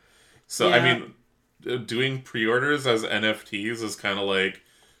 essentially. Right. So, yeah. I mean, doing pre-orders as NFTs is kind of like,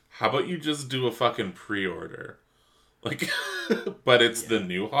 how about you just do a fucking pre-order? Like, but it's the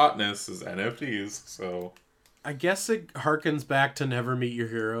new hotness is NFTs, so... I guess it harkens back to Never Meet Your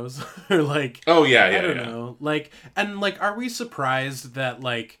Heroes. Or, like... Oh, yeah. I don't know. Like, and, like, are we surprised that,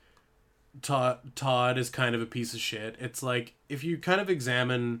 like, Todd is kind of a piece of shit? It's like, if you kind of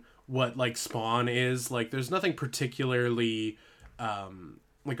examine what like Spawn is, like there's nothing particularly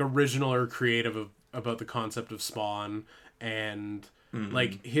like original or creative about the concept of Spawn, and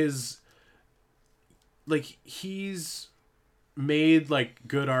like he's made like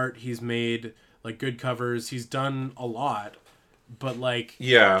good art, he's made like good covers, he's done a lot, but like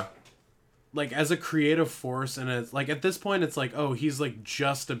like as a creative force, and it's like at this point it's like, oh, he's like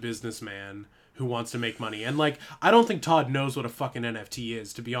just a businessman who wants to make money. And like I don't think Todd knows what a fucking NFT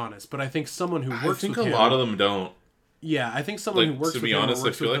is, to be honest, but I think someone who works with him, I think a lot of them don't. Yeah, I think someone who works with him, I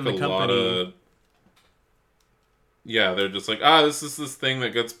feel like a lot of they're just like, this is this thing that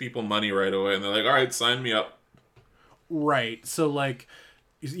gets people money right away, and they're like, all right, sign me up. Right. So like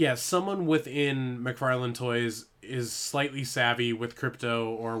someone within McFarlane Toys is slightly savvy with crypto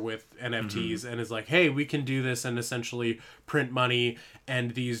or with NFTs and is like, hey, we can do this and essentially print money,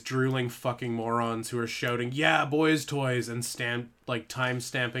 and these drooling fucking morons who are shouting, yeah, boys toys, and time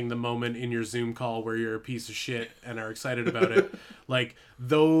stamping the moment in your Zoom call where you're a piece of shit and are excited about it. Like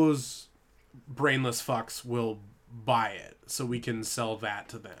those brainless fucks will buy it so we can sell that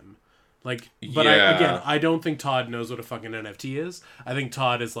to them. Like, but I don't think Todd knows what a fucking NFT is. I think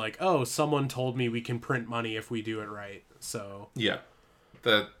Todd is like, oh, someone told me we can print money if we do it right. So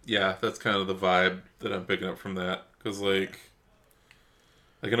that's kind of the vibe that I'm picking up from that. Because like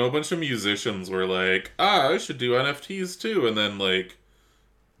I know a bunch of musicians were like, I should do NFTs too, and then like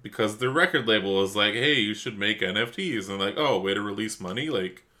because their record label was like, hey, you should make NFTs, and like, oh, way to release money,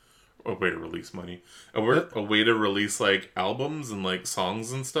 like. A way to release money. A way to release, like, albums and, like,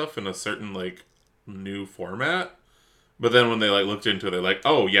 songs and stuff in a certain, like, new format. But then when they, like, looked into it, they're like,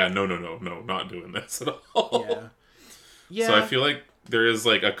 oh, yeah, no, not doing this at all. Yeah. So I feel like there is,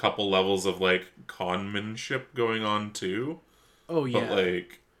 like, a couple levels of, like, conmanship going on, too. Oh, yeah. But,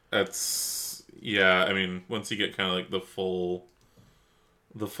 like, that's... Yeah, I mean, once you get kind of, like, the full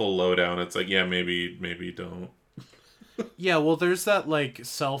lowdown, it's like, yeah, maybe don't. Yeah, well, there's that, like,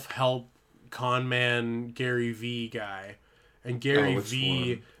 self-help con man Gary V guy. And Gary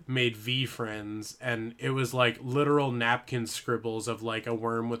V made V Friends, and it was, like, literal napkin scribbles of, like, a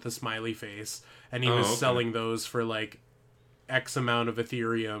worm with a smiley face. And he was selling those for, like, X amount of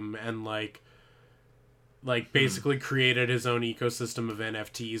Ethereum, and, like basically created his own ecosystem of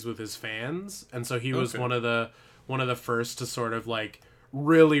NFTs with his fans. And so he was one of the first to sort of, like,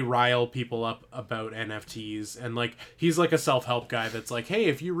 really rile people up about NFTs, and like he's like a self-help guy that's like, hey,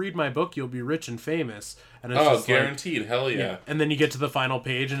 if you read my book you'll be rich and famous, and it's just guaranteed, like, hell yeah. And then you get to the final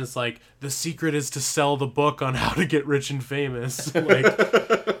page and it's like, the secret is to sell the book on how to get rich and famous.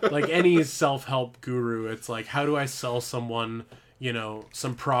 like any self-help guru, it's like, how do I sell someone,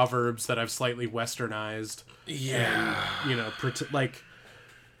 some proverbs that I've slightly westernized, and like,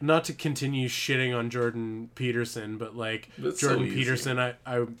 not to continue shitting on Jordan Peterson, but like Jordan Peterson, I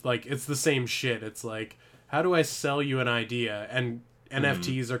like, it's the same shit. It's like, how do I sell you an idea? And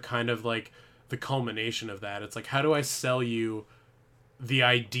NFTs are kind of like the culmination of that. It's like, how do I sell you the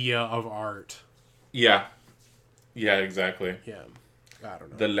idea of art? Yeah. Yeah, exactly. Yeah. I don't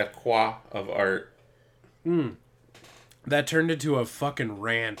know. The La Croix of art. that turned into a fucking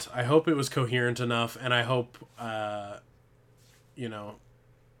rant. I hope it was coherent enough, and I hope, you know...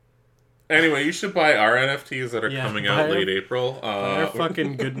 Anyway, you should buy our NFTs that are coming out late April. Our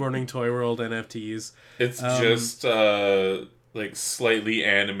fucking Good Morning Toy World NFTs. It's just, like, slightly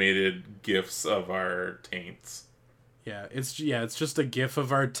animated GIFs of our taints. Yeah, it's just a GIF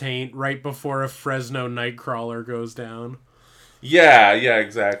of our taint right before a Fresno Nightcrawler goes down. Yeah,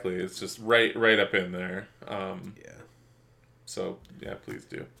 exactly. It's just right up in there. Yeah. So, yeah, please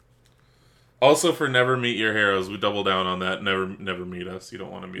do. Also, for Never Meet Your Heroes, we double down on that. Never meet us. You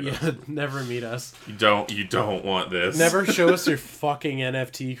don't want to meet us. Yeah, never meet us. You don't want this. Never show us your fucking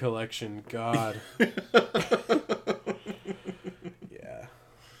NFT collection. God.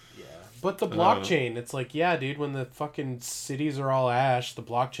 But the blockchain, it's like, yeah, dude, when the fucking cities are all ash, the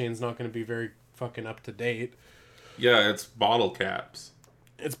blockchain's not going to be very fucking up to date. Yeah, it's bottle caps.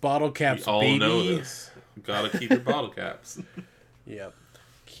 It's bottle caps, we all baby. know this. Gotta keep your bottle caps. Yep.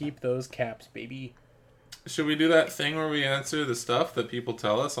 Keep those caps, baby. Should we do that thing where we answer the stuff that people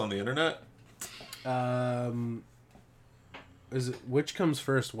tell us on the internet? Is it which comes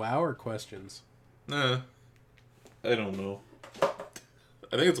first, WoW or questions? Nah. I don't know.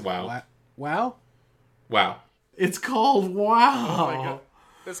 I think it's WoW. WoW? Wow. It's called WoW. Oh my god.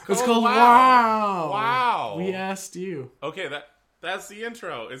 It's called WoW. Wow. We asked you. Okay, that's the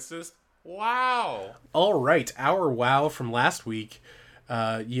intro. It's just wow. All right, our WoW from last week.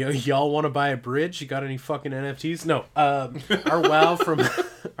 Y'all want to buy a bridge? You got any fucking NFTs? No. Our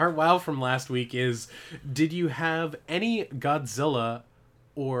WoW from last week is: did you have any Godzilla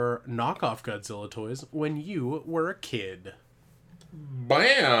or knockoff Godzilla toys when you were a kid?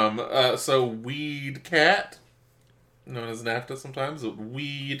 Bam! So Weed Cat, known as NAFTA sometimes,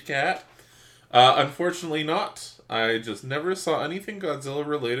 Weed Cat. Unfortunately not. I just never saw anything Godzilla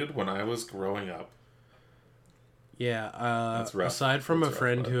related when I was growing up. Yeah, That's rough. Aside from That's a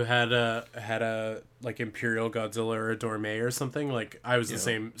friend rough, who had a like Imperial Godzilla or a Dorme or something, like I was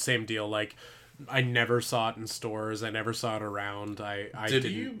the same deal. Like I never saw it in stores. I never saw it around.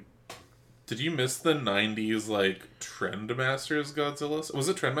 Did you miss the 90s, like, Trendmasters Godzilla? Was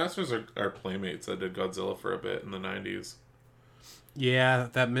it Trendmasters or Playmates that did Godzilla for a bit in the 90s? Yeah,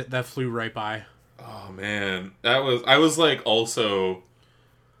 that flew right by. Oh, man. I was, like, also...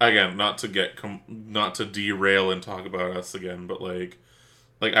 Again, not to derail and talk about us again, but, like,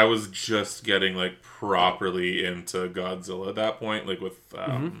 I was just getting, like, properly into Godzilla at that point, like, with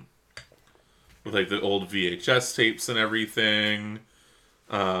like, the old VHS tapes and everything...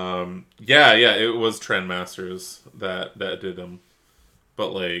 it was Trendmasters that did them,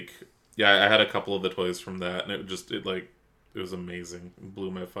 but like, yeah, I had a couple of the toys from that, and it was amazing. It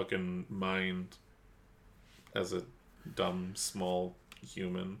blew my fucking mind as a dumb small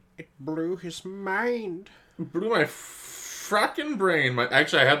human. It blew his mind. It blew my fracking brain.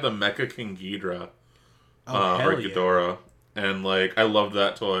 Actually, I had the Mecha King Ghidorah, or Ghidorah, and like I loved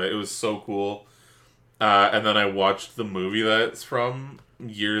that toy. It was so cool. And then I watched the movie that it's from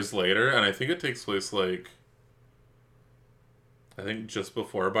years later, and I think it takes place like just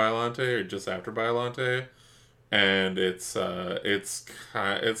before Biollante or just after Biollante, and it's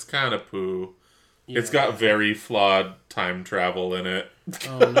kind of poo. Yeah. It's got very flawed time travel in it.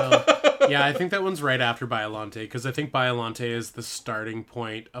 Oh no. Yeah, I think that one's right after Biollante, because I think Biollante is the starting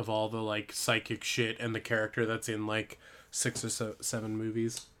point of all the like psychic shit and the character that's in like 6 or 7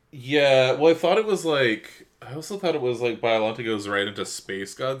 movies. Yeah, well, I also thought it was like Biollante goes right into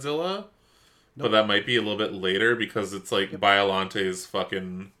Space Godzilla, but that might be a little bit later, because it's like Biollante's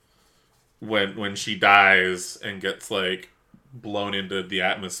fucking when she dies and gets like blown into the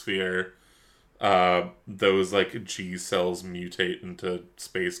atmosphere, those like G cells mutate into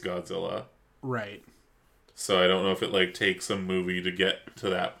Space Godzilla. Right. So I don't know if it like takes a movie to get to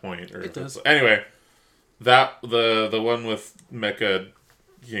that point, or it does. Anyway, that the one with Mecha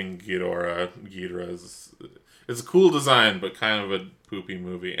King Ghidorah is a cool design, but kind of a poopy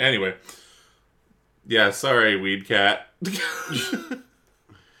movie. Anyway, yeah, sorry, Weed Cat.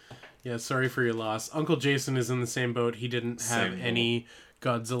 Yeah, sorry for your loss. Uncle Jason is in the same boat. He didn't have any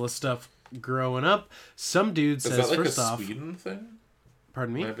Godzilla stuff growing up. Some dude says, is that like first a off, Sweden thing?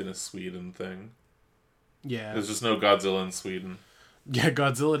 Pardon me? Might have been a Sweden thing. Yeah. There's just no Godzilla in Sweden. Yeah,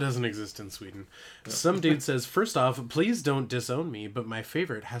 Godzilla doesn't exist in Sweden. Yeah. Some dude says, first off, please don't disown me, but my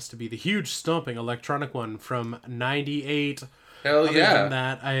favorite has to be the huge stomping electronic one from 98. Hell Other yeah. than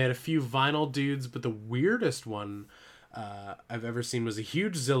that, I had a few vinyl dudes, but the weirdest one I've ever seen was a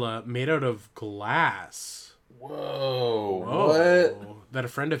huge Zilla made out of glass. Whoa. What? That a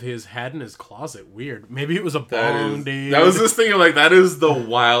friend of his had in his closet. Weird. Maybe it was a bong, dude. That was this thing of like, that is the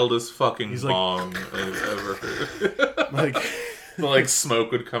wildest fucking bong I've ever heard. Like, The, like,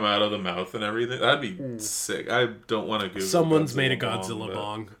 smoke would come out of the mouth and everything. That'd be sick. I don't want to Google someone's made a Godzilla Godzilla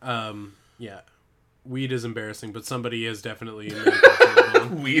bong. bong. Yeah. Weed is embarrassing, but somebody has definitely made a Godzilla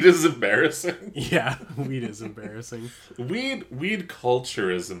bong. Weed is embarrassing. Yeah, weed is embarrassing. Weed culture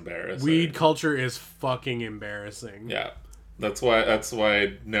is embarrassing. Weed culture is fucking embarrassing. Yeah. That's why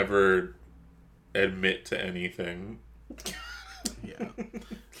I never admit to anything. Yeah.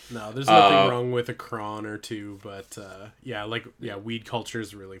 No, there's nothing wrong with a cron or two, but weed culture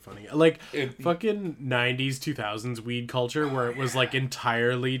is really funny. Like fucking 90s, 2000s weed culture where it was like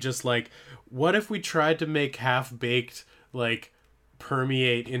entirely just like, what if we tried to make half-baked like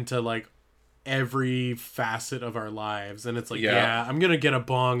permeate into like every facet of our lives, and it's like, yeah, I'm gonna get a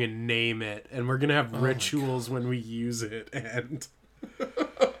bong and name it, and we're gonna have rituals when we use it, and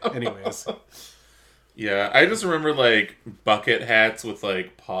anyways. Yeah, I just remember like bucket hats with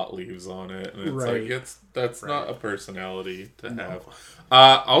like pot leaves on it, and it's that's not a personality to have.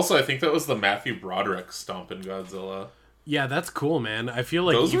 Also, I think that was the Matthew Broderick stomping Godzilla. Yeah, that's cool, man. I feel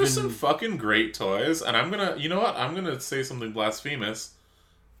like those were some fucking great toys, and I'm gonna say something blasphemous.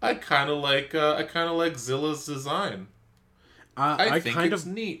 I kind of like Zilla's design. I think it's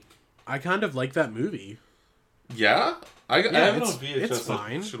neat. I kind of like that movie. Yeah, I have it on VHS. It's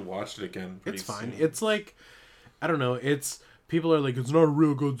fine. I should watch it again. It's fine. Soon. It's like, I don't know. It's people are like, it's not a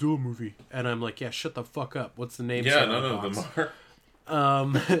real Godzilla movie, and I'm like, yeah, shut the fuck up. What's the name? Yeah, none of them are.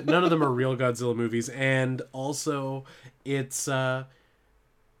 None of them are real Godzilla movies, and also it's kind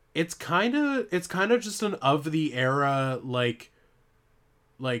of just an of the era like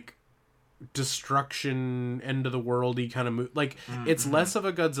destruction, end of the worldy kind of movie. Like, it's less of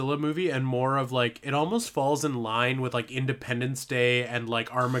a Godzilla movie and more of like, it almost falls in line with like Independence Day and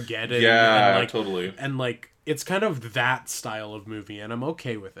like Armageddon. Yeah, and, like, totally. And like, it's kind of that style of movie, and I'm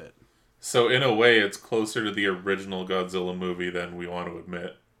okay with it. So in a way, it's closer to the original Godzilla movie than we want to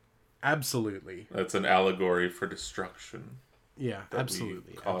admit. Absolutely. That's an allegory for destruction. Yeah,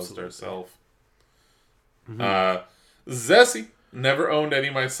 absolutely. We caused ourselves. Mm-hmm. Zessie. Never owned any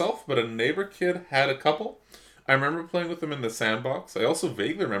myself, but a neighbor kid had a couple. I remember playing with them in the sandbox. I also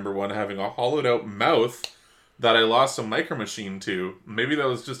vaguely remember one having a hollowed out mouth that I lost a micro machine to. Maybe that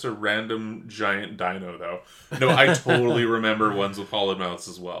was just a random giant dino, though. No, I totally remember ones with hollowed mouths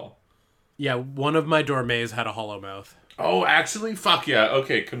as well. Yeah, one of my Dormays had a hollow mouth. Oh, actually? Fuck yeah.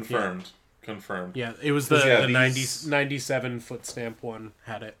 Okay, confirmed. Yeah. Confirmed. Yeah, it was the 97 foot stamp one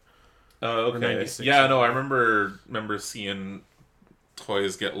had it. Oh, okay. Yeah, no, I remember seeing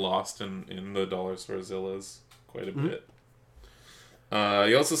toys get lost in the dollar store Zillas quite a bit.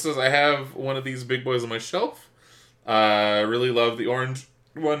 He also says, I have one of these big boys on my shelf. Really love the orange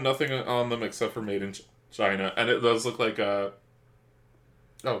one. Nothing on them except for made in China. And it does look like a...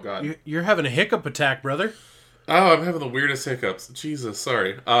 Oh, God. You're having a hiccup attack, brother. Oh, I'm having the weirdest hiccups. Jesus,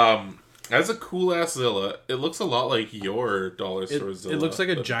 sorry. That's a cool-ass Zilla. It looks a lot like your dollar store Zilla. It looks like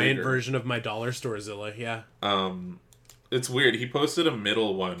a giant version of my dollar store Zilla, yeah. It's weird. He posted a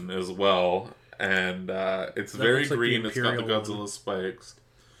middle one as well, and it's very green. It's got the Godzilla spikes.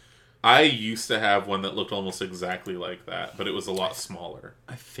 I used to have one that looked almost exactly like that, but it was a lot smaller.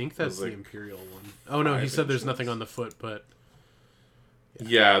 I think that's the Imperial one. Oh no, he said there's nothing on the foot, but...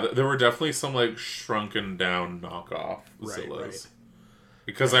 Yeah, there were definitely some like shrunken down knockoff Zillas. Right.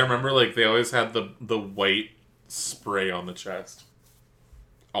 Because I remember like they always had the white spray on the chest.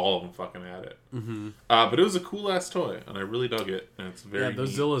 All of them fucking had it. Mm-hmm. But it was a cool ass toy, and I really dug it. And it's very those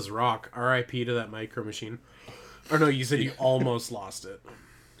neat. Zillas rock. R.I.P. to that micro machine. Or no, you said you almost lost it.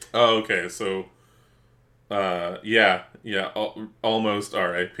 Oh, okay. So, almost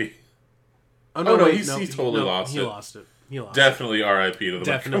R.I.P. Oh no, he totally lost it. He lost it. Definitely R.I.P. to the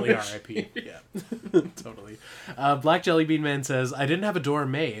Definitely R.I.P. Yeah, totally. Black Jellybean Man says, I didn't have a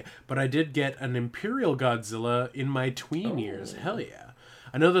Dormay, but I did get an Imperial Godzilla in my tween years. Hell yeah.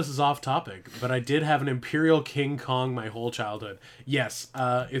 I know this is off topic, but I did have an Imperial King Kong my whole childhood. Yes,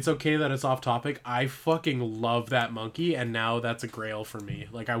 it's okay that it's off topic. I fucking love that monkey, and now that's a grail for me.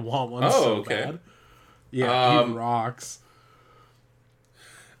 Like, I want one bad. Yeah, he rocks.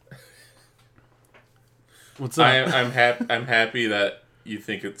 What's up? I'm happy that you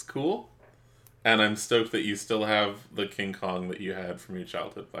think it's cool, and I'm stoked that you still have the King Kong that you had from your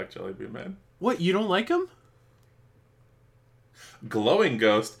childhood, Black Jellybean Man. What, you don't like him? Glowing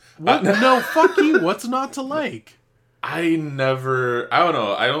Ghost. What? No, fuck you. What's not to like? I don't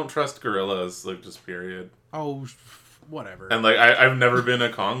know. I don't trust gorillas, like, just period. Oh, whatever. And, like, I've never been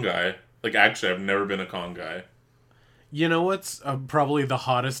a Kong guy. Like, actually, I've never been a Kong guy. You know what's probably the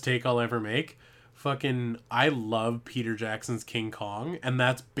hottest take I'll ever make? Fucking, I love Peter Jackson's King Kong, and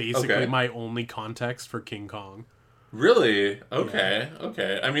that's basically my only context for King Kong. Really? Okay,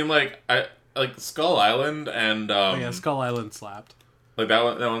 okay. I mean, like I like Skull Island and Oh yeah, Skull Island slapped. like that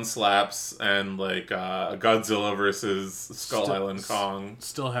one slaps, and like Godzilla versus Skull Island Kong.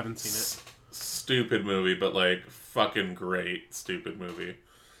 Still haven't seen it. Stupid movie, but like fucking great stupid movie.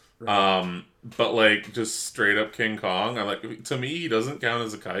 Right. But like just straight up King Kong, I'm like, to me he doesn't count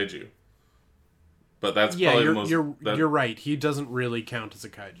as a kaiju. But that's Yeah, probably the most. you're right. He doesn't really count as a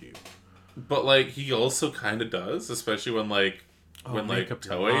kaiju. But like he also kind of does, especially when like Make up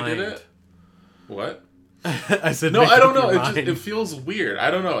your Toei did mind. it. What? I said No, make I up don't know. your It just mind. it feels weird.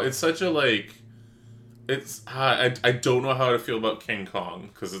 I don't know. It's such a like. It's I don't know how to feel about King Kong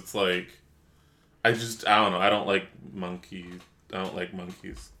because it's like I don't know. I don't like monkeys. I don't like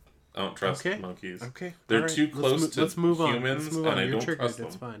monkeys. I don't trust Okay. monkeys. Okay. They're All right. too close to let's move on. humans, Let's move and on. I You're don't triggered. trust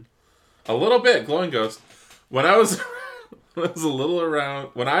That's them. fine. A little bit. Glowing Ghost. When I was when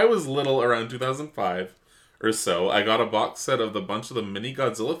I was little around 2005 or so, I got a box set of the bunch of the mini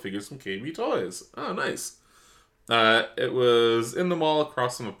Godzilla figures from KB Toys. Oh, nice. It was in the mall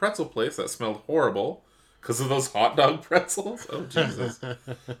across from a pretzel place that smelled horrible because of those hot dog pretzels. Oh, Jesus.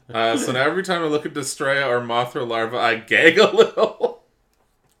 So now every time I look at Destroya or Mothra larva, I gag a little.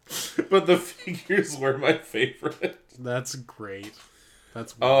 But the figures were my favorite. That's great.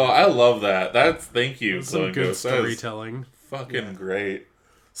 That's Oh, I love that. Thank you, That's some Glowing good Ghost. That is storytelling. fucking great.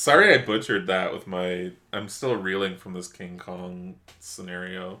 Sorry I butchered that with my... I'm still reeling from this King Kong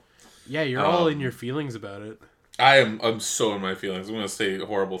scenario. Yeah, you're all in your feelings about it. I'm so in my feelings. I'm going to say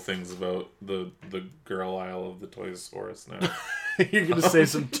horrible things about the girl aisle of the Toys-saurus now. You're gonna say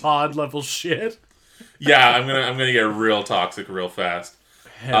some Todd level shit. Yeah, I'm gonna get real toxic real fast.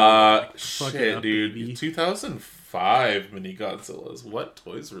 Fuck it Shit, up, dude. baby. 2005 mini Godzillas. What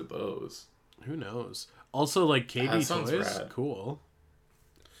toys were those? Who knows? Also, like KB That sounds Toys, rad. cool.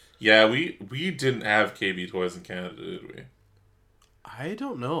 Yeah, we didn't have KB Toys in Canada, did we? I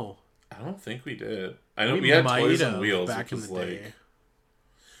don't know. I don't think we did. I know we had might Toys on have Wheels, back which in was the like day.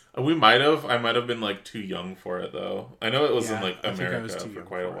 we might have. I might have been like too young for it though. I know it was in Yeah, like I think I America was too for young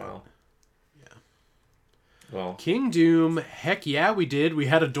quite a for it. while. Yeah. Well, King Doom, heck yeah, we did. We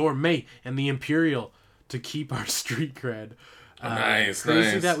had a Dorme and the Imperial to keep our street cred. Nice,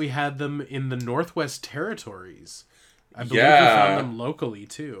 Crazy nice. that we had them in the Northwest Territories. I believe we Yeah. found them locally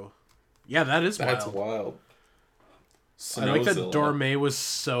too. Yeah, that is that's wild. wild. I like that Snowzilla. Dorme was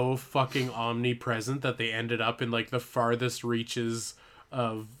so fucking omnipresent that they ended up in like the farthest reaches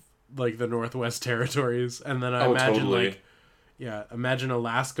of like the Northwest Territories, and then I imagine totally. like, yeah, imagine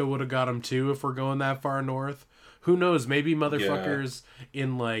Alaska would have got them too if we're going that far north. Who knows? Maybe motherfuckers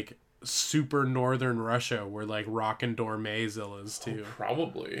in like super northern Russia were like rocking Dormezillas too.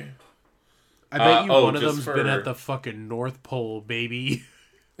 Probably. I bet you one of just them's for- been at the fucking North Pole, baby.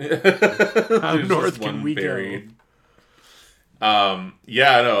 How north can we go? Yeah,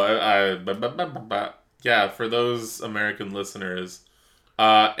 no, yeah, for those American listeners,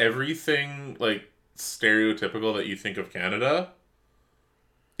 everything like stereotypical that you think of Canada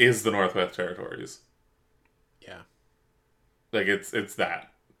is the Northwest Territories. Yeah. Like it's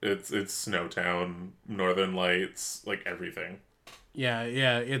that. It's Snowtown, Northern Lights, like everything. Yeah,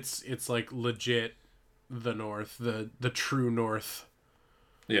 it's like legit the North, the true North,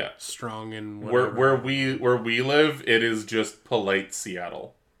 Yeah. strong and Where whatever. where we live, it is just polite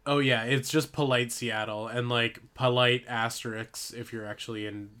Seattle. Oh yeah, it's just polite Seattle and like polite asterisks if you're actually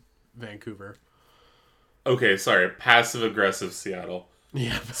in Vancouver. Okay, sorry, passive aggressive Seattle.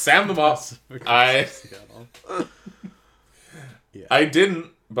 Yeah, Sam the Mop. Seattle. I didn't,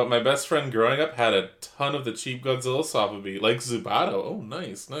 but my best friend growing up had a ton of the cheap Godzilla Sofubi, like Zubato. Oh,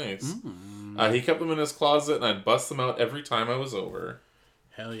 nice. He kept them in his closet, and I'd bust them out every time I was over.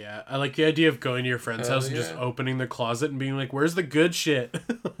 Hell yeah, I like the idea of going to your friend's Hell house and just yeah. opening the closet and being like, "Where's the good shit?"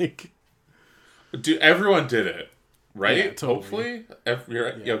 Like, Dude, everyone did it, right? Yeah, totally.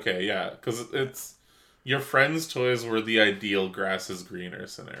 Hopefully, okay, yeah, because it's your friend's toys were the ideal grass is greener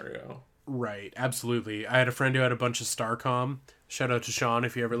scenario. right, absolutely. I had a friend who had a bunch of Starcom. Shout out to Sean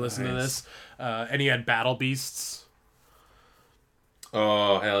if you ever listen to Nice. this. And he had Battle Beasts.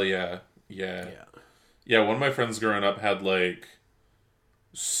 Oh hell yeah, yeah. One of my friends growing up had like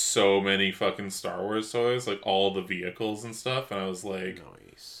so many fucking Star Wars toys, like all the vehicles and stuff, and I was like,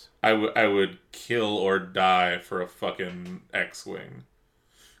 Nice. I would kill or die for a fucking X-wing.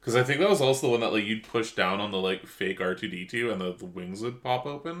 Because I think that was also the one that like you'd push down on the like fake R2-D2 and the wings would pop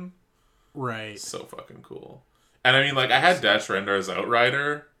open. Right. So fucking cool. And I mean, like, I had Dash Rendar's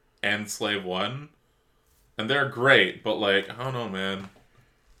Outrider and Slave 1, and they're great, but like, I don't know, man.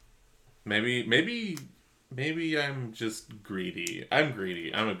 Maybe I'm just greedy. I'm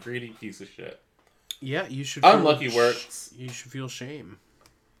greedy. I'm a greedy piece of shit. Yeah, you should. Unlucky Works. You should feel shame.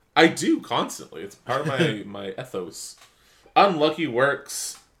 I do constantly. It's part of my ethos. Unlucky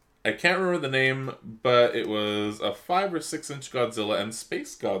Works. I can't remember the name, but it was a 5 or 6-inch Godzilla and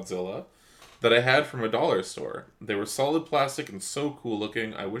Space Godzilla that I had from a dollar store. They were solid plastic and so cool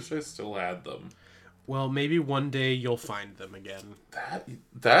looking. I wish I still had them. Well, maybe one day you'll find them again.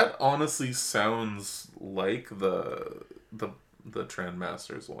 That honestly sounds like the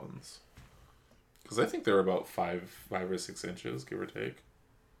Trendmasters ones, because I think they were about 5 or 6 inches, give or take.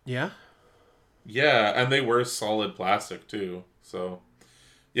 Yeah. Yeah, and they were solid plastic too. So,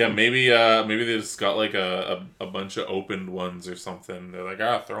 yeah, maybe they just got like a bunch of opened ones or something. They're like,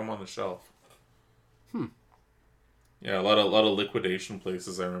 throw them on the shelf. Yeah, a lot of liquidation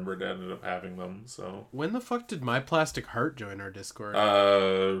places I remember ended up having them. So when the fuck did My Plastic Heart join our Discord?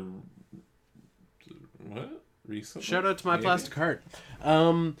 What? Recently? Shout out to My Plastic Heart.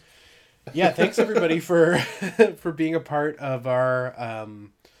 Yeah, thanks everybody for for being a part of our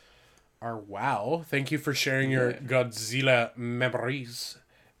WoW. Thank you for sharing your Godzilla memories.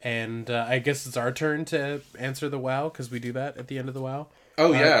 And I guess it's our turn to answer the WoW, because we do that at the end of the WoW.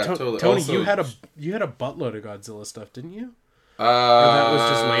 Oh yeah, totally. Tony, also, you had a buttload of Godzilla stuff, didn't you? Or that was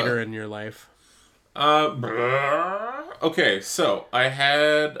just later in your life. Okay, so I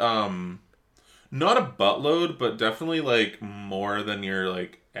had not a buttload, but definitely like more than your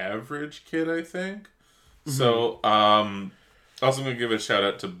like average kid, I think. Mm-hmm. So also gonna give a shout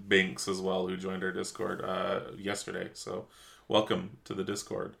out to Binks as well, who joined our Discord yesterday. So welcome to the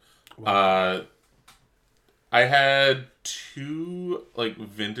Discord. Welcome. I had 2 like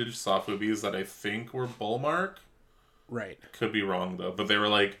vintage Sofubies that I think were Bullmark. Right. Could be wrong though, but they were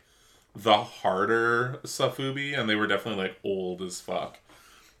like the harder Sofubi, and they were definitely like old as fuck.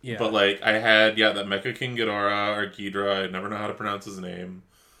 Yeah. But like I had that Mecha King Ghidorah or Ghidra, I never know how to pronounce his name.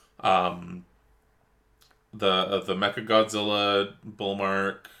 The Mecha Godzilla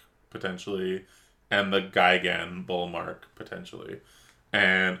Bullmark potentially, and the Gigan Bullmark potentially.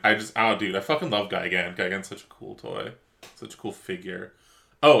 And I fucking love Gigan. Gigan's such a cool toy. Such a cool figure.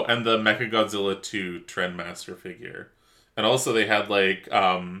 Oh, and the Mechagodzilla 2 Trendmaster figure. And also they had like,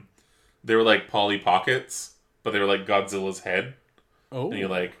 they were like Polly Pockets, but they were like Godzilla's head. Oh. And you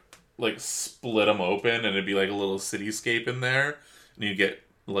like split them open, and it'd be like a little cityscape in there. And you get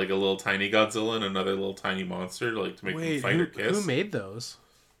like a little tiny Godzilla and another little tiny monster to make them fight or kiss. Who made those?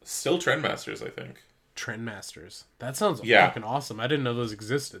 Still Trendmasters, I think. Trendmasters. That sounds fucking awesome. I didn't know those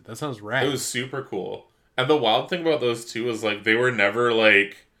existed. That sounds rad. It was super cool. And the wild thing about those two is like they were never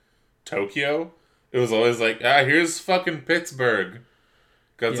like Tokyo. It was always like, here's fucking Pittsburgh.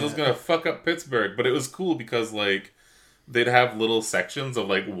 Godzilla's gonna fuck up Pittsburgh. But it was cool because like they'd have little sections of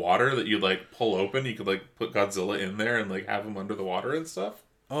like water that you'd like pull open. You could like put Godzilla in there and like have him under the water and stuff.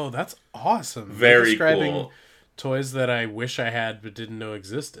 Oh, that's awesome. Very cool. Toys that I wish I had but didn't know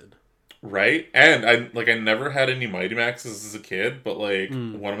existed. Right? And I never had any Mighty Maxes as a kid, but like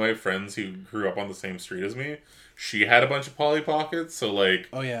one of my friends who grew up on the same street as me, she had a bunch of Polly Pockets, so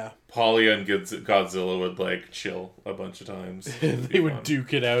like Polly and Godzilla would like chill a bunch of times. They would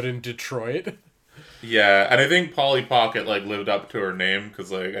duke it out in Detroit. Yeah, and I think Polly Pocket like lived up to her name,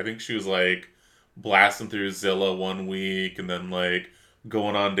 because like I think she was like blasting through Zilla one week and then like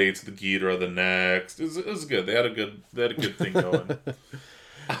going on dates with Ghidorah the next. It was good. They had a good thing going.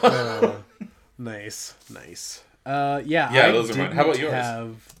 Nice. Those are mine. How about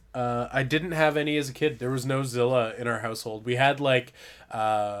yours? I didn't have any as a kid. There was no Zilla in our household. We had like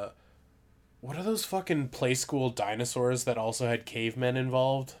what are those fucking play school dinosaurs that also had cavemen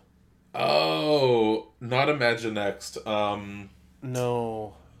involved? Oh, not Imaginext.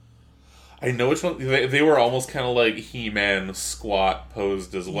 No. I know which one. They were almost kind of like He-Man squat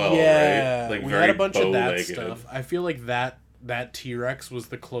posed as well, right? Like we had a bunch of that stuff. I feel like that T-Rex was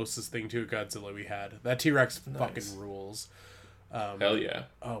the closest thing to a Godzilla we had. That T-Rex fucking rules. Hell yeah.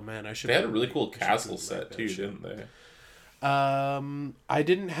 Oh man, I should. They had a really cool castle set too, didn't they? I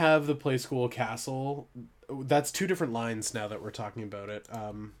didn't have the Play School castle. That's 2 different lines now that we're talking about it.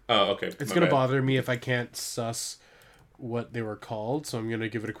 Okay. It's gonna bother me if I can't suss what they were called, so I'm gonna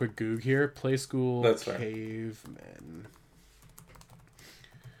give it a quick Goog here. Play School Cavemen.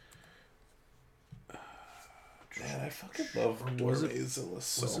 Man, I fucking love Dorazilla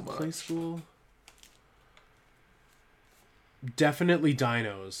so much. Play School? Definitely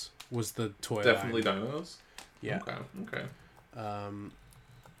Dinos was the toy Definitely line. Dinos? Yeah. Okay.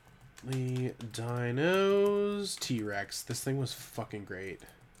 The Dinos T-Rex. This thing was fucking great.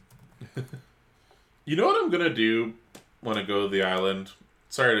 You know what I'm gonna do when I go to the island?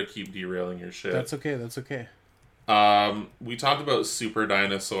 Sorry to keep derailing your shit. That's okay. We talked about Super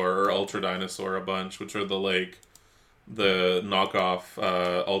Dinosaur or Ultra Dinosaur a bunch, which are the knockoff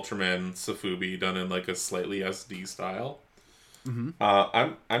Ultraman Safubi done in like a slightly SD style. Mm-hmm.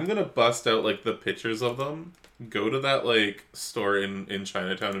 I'm gonna bust out like the pictures of them. Go to that like store in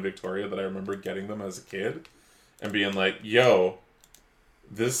Chinatown in Victoria that I remember getting them as a kid, and being like, "Yo,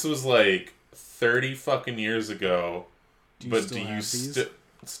 this was like 30 fucking years ago, but do you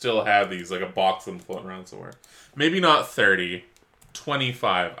still have these? Like a box of them floating around somewhere? Maybe not 30,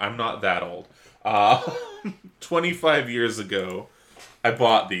 25. I'm not that old. 25 years ago, I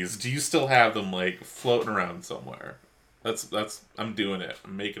bought these. Do you still have them like floating around somewhere? That's I'm doing it.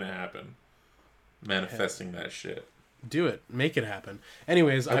 I'm making it happen. Manifesting that shit. Do it. Make it happen.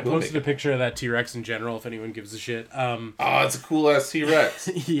 Anyways, I posted a picture of that T-Rex in general, if anyone gives a shit. It's a cool-ass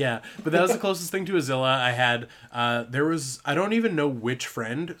T-Rex. Yeah, but that was the closest thing to a Zilla I had. There was... I don't even know which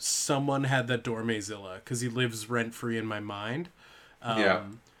friend. Someone had that Dorme Zilla, because he lives rent-free in my mind. Yeah.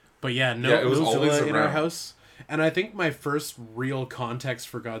 But yeah, no Zilla in our house. And I think my first real context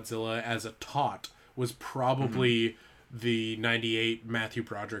for Godzilla as a tot was probably the 98 Matthew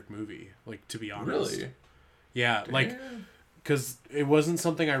Broderick movie, like, to be honest. Really? Yeah, damn. Like, because it wasn't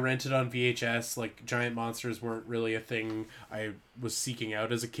something I rented on VHS. Like, giant monsters weren't really a thing I was seeking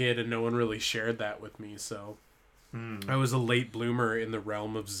out as a kid, and no one really shared that with me, so... I was a late bloomer in the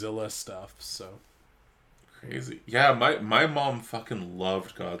realm of Zilla stuff, so... Crazy. Yeah, my mom fucking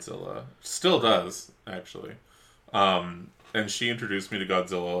loved Godzilla. Still does, actually. And she introduced me to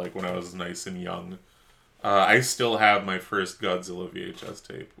Godzilla, like, when I was nice and young. I still have my first Godzilla VHS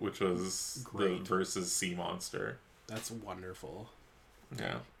tape, which was the versus Sea Monster. That's wonderful.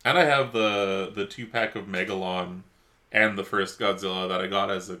 Yeah. And I have the 2-pack of Megalon and the first Godzilla that I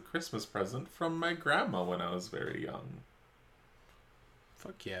got as a Christmas present from my grandma when I was very young.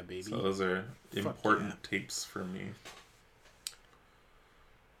 Fuck yeah, baby. So those are important tapes for me.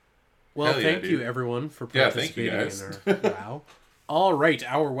 Well, thank you, everyone, for participating in our WoW. All right,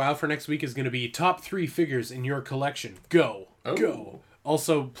 our WoW for next week is going to be top 3 figures in your collection. Go. Oh. Go.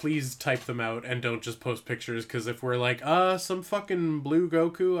 Also, please type them out and don't just post pictures, because if we're like, some fucking blue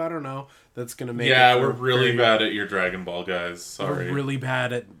Goku, I don't know, that's going to make it we're really bad at your Dragon Ball, guys. Sorry. We're really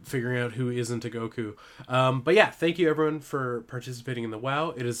bad at figuring out who isn't a Goku. But yeah, thank you, everyone, for participating in the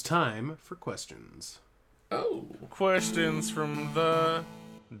WoW. It is time for questions. Oh. Questions from the...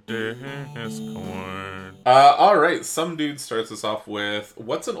 Discord. Alright, some dude starts us off with,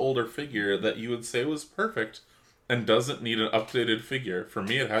 what's an older figure that you would say was perfect and doesn't need an updated figure? For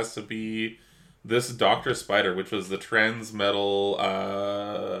me, it has to be this Dr. Spider, which was the Transmetal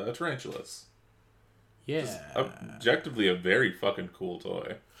Tarantulas. Yeah. Just objectively a very fucking cool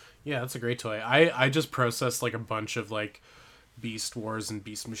toy. Yeah, that's a great toy. I just processed like a bunch of like Beast Wars and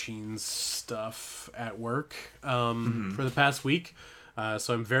Beast Machines stuff at work for the past week.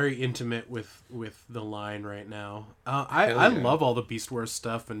 So I'm very intimate with the line right now. I love all the Beast Wars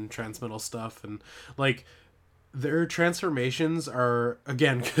stuff and Transmetal stuff, and like their transformations are,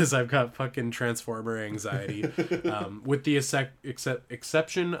 again, because I've got fucking Transformer anxiety, with the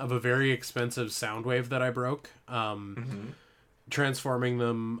exception of a very expensive Soundwave that I broke. Transforming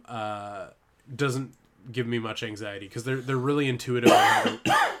them doesn't give me much anxiety because they're really intuitive on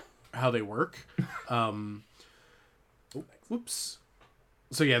how they work. Whoops.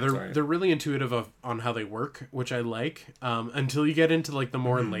 So yeah, they're really intuitive on how they work, which I like. Until you get into like the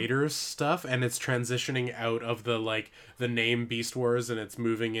more later stuff, and it's transitioning out of the name Beast Wars, and it's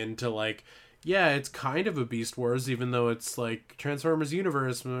moving into like, yeah, it's kind of a Beast Wars, even though it's like Transformers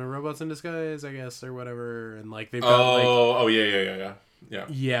Universe, Robots in Disguise, I guess, or whatever. And like they've got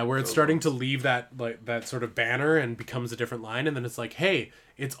yeah, where it's starting to leave that that sort of banner and becomes a different line, and then it's like, hey,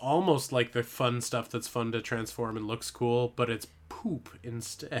 it's almost like the fun stuff that's fun to transform and looks cool, but it's poop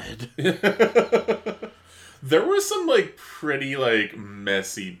instead. There were some like pretty like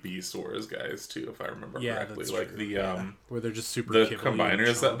messy Beast Wars guys too, if I remember correctly. That's like true. the where they're just super the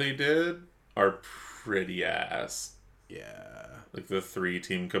combiners that they did are pretty ass. Yeah. Like the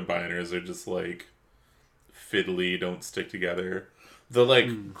 3-team combiners are just like fiddly, don't stick together. The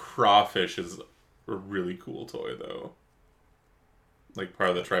like crawfish is a really cool toy though. Like part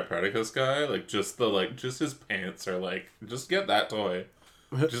of the Tripredacus guy, like just his pants are like, just get that toy.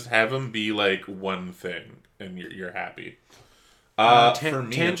 Just have him be like one thing and you're happy. For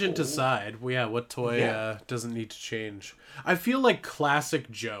me, tangent aside, what toy doesn't need to change? I feel like classic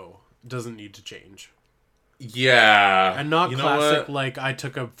Joe doesn't need to change. Yeah. And not classic like I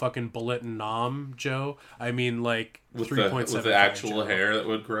took a fucking bullet and nom Joe. I mean like with the actual Joe. Hair that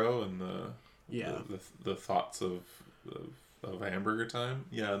would grow and the thoughts of hamburger time.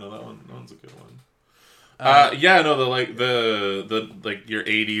 Yeah, no, that one's a good one. Yeah, no, the like your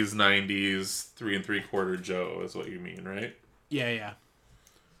 80s, 90s 3 3/4 Joe is what you mean, right? Yeah.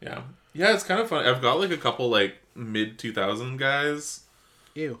 Yeah. Yeah, it's kind of fun. I've got like a couple like mid 2000 guys,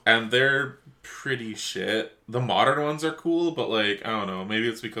 Ew. and they're pretty shit. The modern ones are cool, but like I don't know, maybe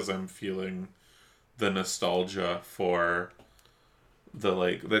it's because I'm feeling the nostalgia for the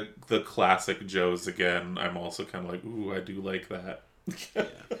like the classic Joes again. I'm also kind of like, ooh, I do like that.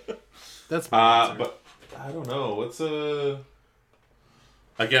 That's my answer. But I don't know. What's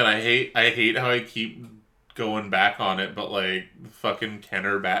again? I hate how I keep going back on it, but like fucking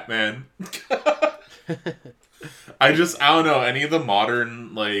Kenner Batman. I don't know. Any of the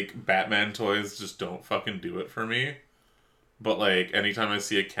modern like Batman toys just don't fucking do it for me. But like anytime I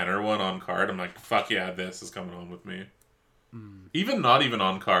see a Kenner one on card, I'm like, fuck yeah, this is coming on with me. Even not even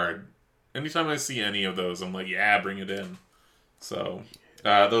on card. Anytime I see any of those, I'm like, yeah, bring it in. So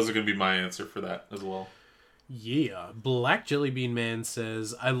those are gonna be my answer for that as well. Yeah. Black Jellybean Man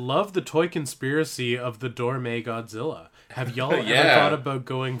says, I love the toy conspiracy of the Dorme Godzilla. Have y'all ever thought about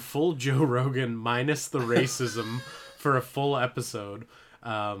going full Joe Rogan minus the racism for a full episode?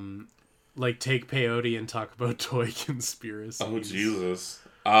 Like take peyote and talk about toy conspiracies. Oh Jesus.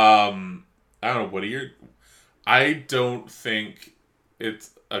 I don't know, what are your... I don't think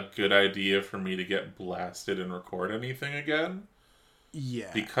it's a good idea for me to get blasted and record anything again. Yeah.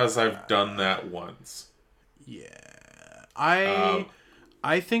 Because I've done that once. Yeah.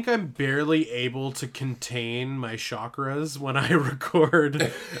 I think I'm barely able to contain my chakras when I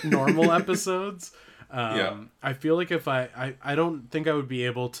record normal episodes. I feel like if I don't think I would be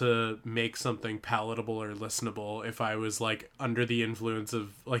able to make something palatable or listenable if I was like under the influence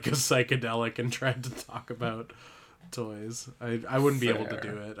of like a psychedelic and tried to talk about toys. I wouldn't be able to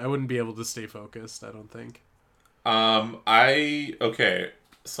do it. I wouldn't be able to stay focused, I don't think. Okay.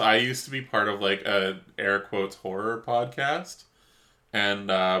 So I used to be part of like a air quotes horror podcast. And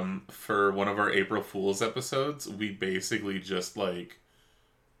for one of our April Fool's episodes, we basically just like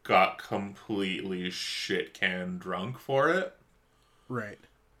got completely shit can drunk for it. Right.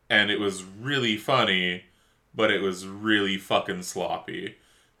 And it was really funny, but it was really fucking sloppy.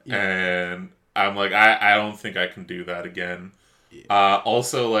 Yeah. And I'm like, I don't think I can do that again. Yeah.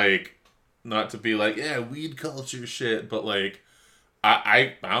 Also, like, not to be like, yeah, weed culture shit, but like,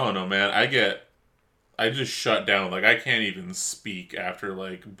 I don't know, man. I just shut down. Like, I can't even speak after,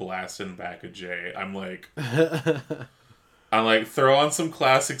 like, blasting back a J. I'm like, throw on some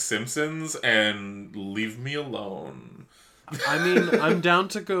classic Simpsons and leave me alone. I mean, I'm down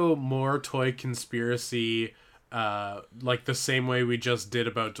to go more toy conspiracy, like the same way we just did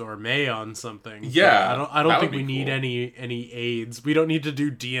about Dorme on something. Yeah, I don't think we need any aids. We don't need to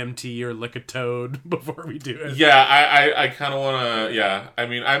do DMT or lick a toad before we do it. Yeah, I kind of want to. Yeah, I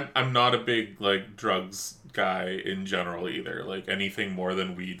mean, I'm not a big like drugs guy in general either. Like anything more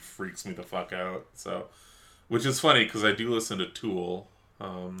than weed freaks me the fuck out. So, which is funny because I do listen to Tool.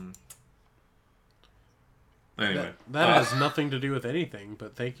 Anyway, that has nothing to do with anything.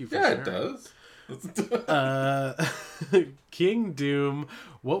 But thank you for sharing. It does. King Doom,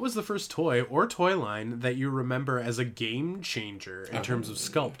 what was the first toy or toy line that you remember as a game changer in terms of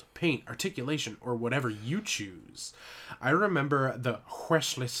sculpt, paint, articulation, or whatever you choose? I remember the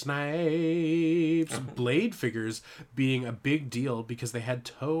Wesley Snipes Blade figures being a big deal because they had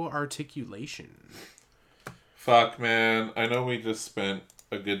toe articulation. Fuck, man. I know we just spent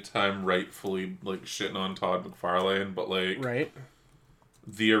a good time rightfully like shitting on Todd McFarlane, but like... Right.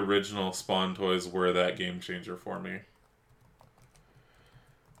 The original Spawn toys were that game changer for me.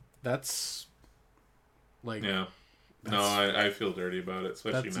 That's like I feel dirty about it,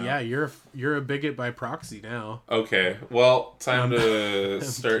 especially now. Yeah, you're a bigot by proxy now. Okay, well, time to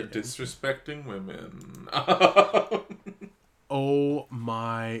start disrespecting women. Oh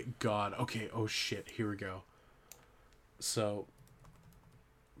my god. Okay, oh shit, here we go. So,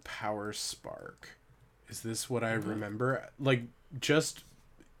 Power Spark. Is this what I remember? Like, just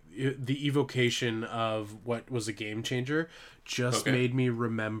the evocation of what was a game changer just made me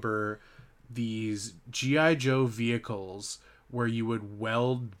remember these G.I. Joe vehicles where you would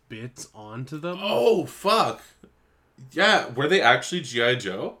weld bits onto them. Oh, fuck. Yeah, were they actually G.I.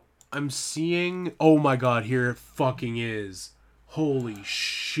 Joe? I'm seeing... Oh my god, here it fucking is. Holy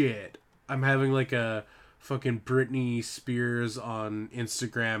shit. I'm having like a fucking Britney Spears on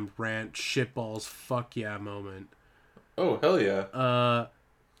Instagram rant shitballs fuck yeah moment. Oh, hell yeah.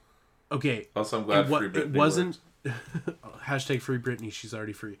 Okay. Also, I'm glad Free Britney it wasn't... Hashtag Free Britney, she's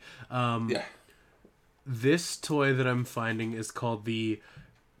already free. Yeah. This toy that I'm finding is called the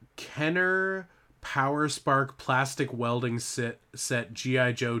Kenner Power Spark Plastic Welding Set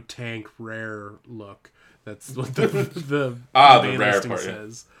G.I. Joe Tank Rare Look. That's what the the main rare listing part, yeah.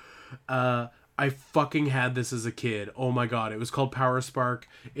 says. I fucking had this as a kid. Oh my god, it was called Power Spark.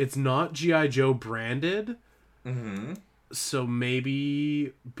 It's not G.I. Joe branded. Mm-hmm. So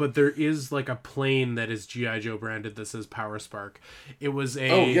maybe, but there is like a plane that is G.I. Joe branded that says Power Spark. It was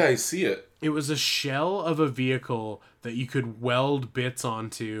Oh yeah, I see it. It was a shell of a vehicle that you could weld bits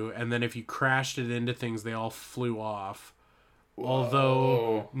onto, and then if you crashed it into things, they all flew off.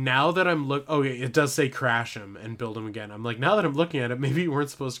 Although now that I'm it does say crash them and build them again. I'm like, now that I'm looking at it, maybe you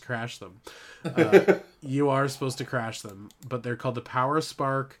weren't supposed to crash them. You are supposed to crash them, but they're called the Power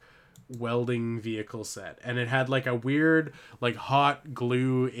Spark welding vehicle set, and it had like a weird like hot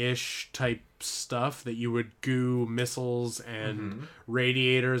glue-ish type stuff that you would goo missiles and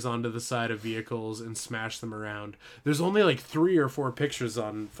radiators onto the side of vehicles and smash them around. There's only like 3 or 4 pictures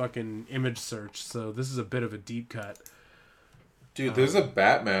on fucking image search, so this is a bit of a deep cut. Dude, there's a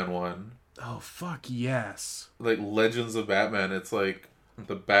Batman one. Oh fuck yes. Like Legends of Batman. It's like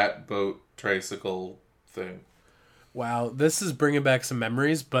the Batboat tricycle thing. Wow, this is bringing back some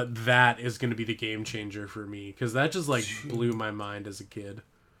memories, but that is going to be the game changer for me, because that just like blew my mind as a kid.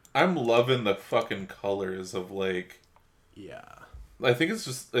 I'm loving the fucking colors of like... Yeah. I think it's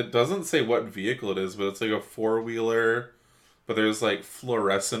just... It doesn't say what vehicle it is, but it's like a 4-wheeler, but there's like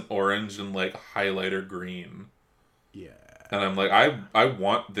fluorescent orange and like highlighter green. Yeah. And I'm like, I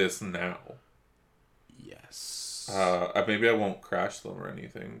want this now. Yes. Maybe I won't crash them or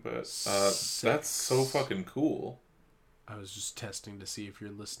anything, but that's so fucking cool. I was just testing to see if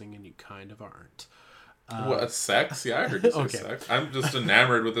you're listening, and you kind of aren't. What, sex? Yeah, I heard you say Okay. sex. I'm just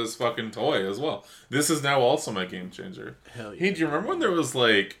enamored with this fucking toy as well. This is now also my game changer. Hell yeah. Hey, do you remember when there was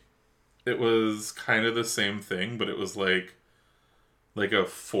like... It was kind of the same thing, but it was like a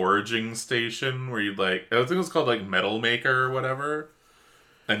foraging station where you'd like... I think it was called like Metal Maker or whatever.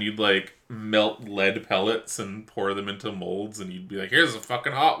 And you'd like melt lead pellets and pour them into molds, and you'd be like, here's a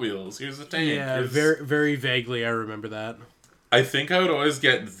fucking Hot Wheels, here's a tank. Yeah, very, very vaguely I remember that. I think I would always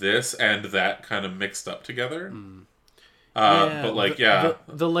get this and that kind of mixed up together. But like,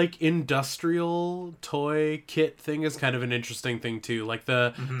 the like industrial toy kit thing is kind of an interesting thing too. Like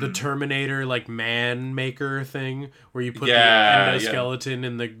the Terminator like man maker thing where you put the endoskeleton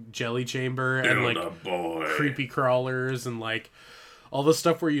in the jelly chamber and like creepy crawlers and like all the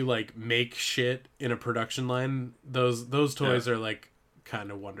stuff where you like make shit in a production line. Those toys are like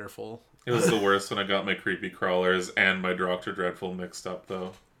kind of wonderful. It was the worst when I got my creepy crawlers and my Dr. Dreadful mixed up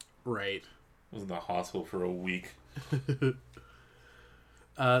though. Right. I was in the hospital for a week.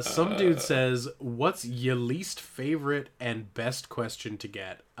 Some dude says, "What's your least favorite and best question to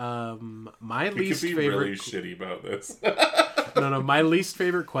get?" My least could be favorite. really shitty about this. No. My least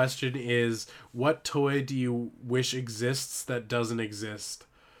favorite question is, "What toy do you wish exists that doesn't exist?"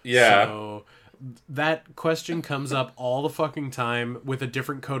 Yeah. So that question comes up all the fucking time with a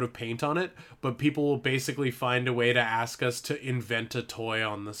different coat of paint on it, but people will basically find a way to ask us to invent a toy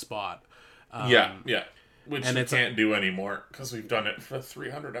on the spot. Yeah. Which and we it's can't do anymore because we've done it for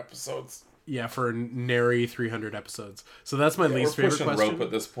 300 episodes. Yeah, for nary 300 episodes. So that's my least favorite question. question. Rope at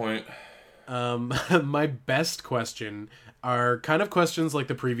this point. My best question are kind of questions like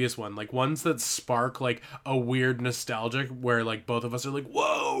the previous one, like ones that spark like a weird nostalgic where like both of us are like,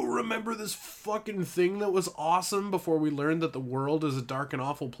 whoa, remember this fucking thing that was awesome before we learned that the world is a dark and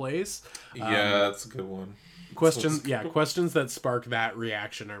awful place? Yeah, that's a good one. Questions that spark that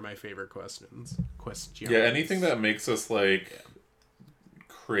reaction are my favorite questions. Yeah, anything that makes us like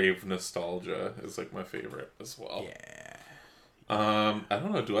crave nostalgia is like my favorite as well. Yeah. I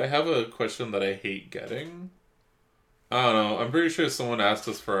don't know. Do I have a question that I hate getting? I don't know. I'm pretty sure someone asked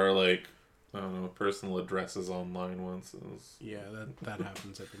us for our like, I don't know, personal addresses online once. Yeah, that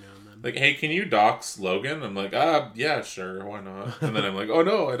happens every now and then. Like, hey, can you dox Logan? I'm like, yeah, sure, why not? And then I'm like, oh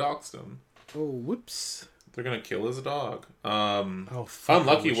no, I doxed him. Oh, whoops. They're gonna kill his dog. Oh, fuck,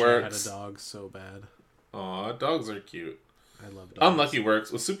 Unlucky I wish Works. I had a dog so bad. Aw, dogs are cute. I love dogs. Unlucky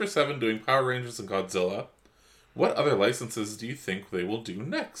Works. With Super 7 doing Power Rangers and Godzilla, what other licenses do you think they will do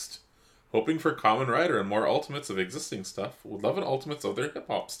next? Hoping for Kamen Rider and more Ultimates of existing stuff. Would love an Ultimates of their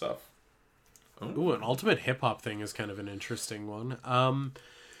hip-hop stuff. Ooh, an Ultimate hip-hop thing is kind of an interesting one.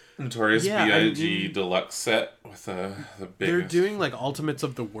 Notorious Yeah, B.I.G. deluxe set with the big. They're doing like Ultimates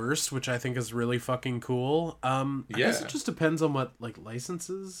of the Worst, which I think is really fucking cool. I guess it just depends on what like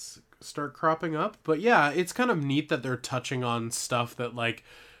licenses start cropping up. But yeah, it's kind of neat that they're touching on stuff that like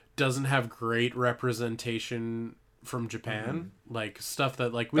doesn't have great representation from Japan. Like stuff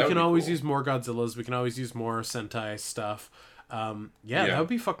that like we can always use more Godzillas, we can always use more Sentai stuff. That would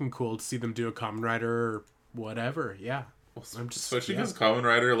be fucking cool to see them do a Kamen Rider or whatever. Yeah. Especially because Kamen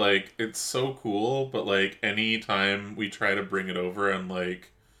Rider, like, it's so cool, but, like, any time we try to bring it over and,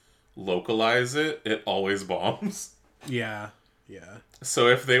 like, localize it, it always bombs. Yeah. So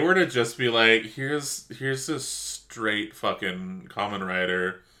if they were to just be like, here's this straight fucking Kamen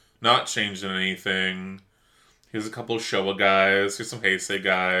Rider, not changing anything, here's a couple of Showa guys, here's some Heisei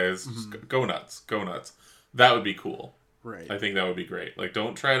guys, just go nuts. That would be cool. Right. I think that would be great. Like,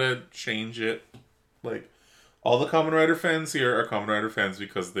 don't try to change it. Like, all the Kamen Rider fans here are Kamen Rider fans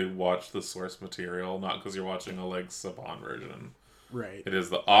because they watch the source material, not because you're watching a, like, Saban version. Right. It is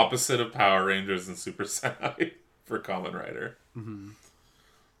the opposite of Power Rangers and Super Sentai for Kamen Rider.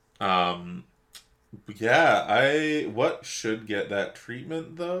 Yeah, what should get that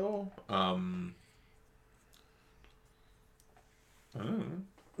treatment, though? I don't know.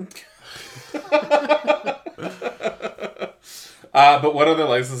 But what other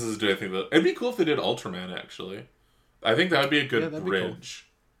licenses do I think that... It'd be cool if they did Ultraman, actually. I think that would be a good bridge.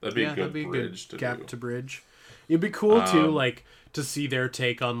 That'd be a good bridge to gap do. to bridge. It'd be cool, too, like, to see their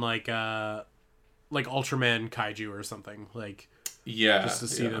take on, like Ultraman Kaiju or something. Like, just to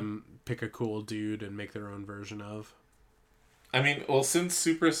see them pick a cool dude and make their own version of. I mean, well, since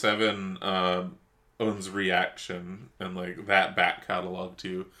Super 7 owns Reaction and, like, that back catalog,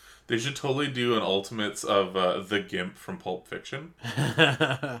 too, they should totally do an Ultimates of the Gimp from Pulp Fiction.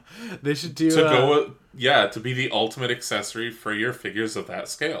 They should do... to be the ultimate accessory for your figures of that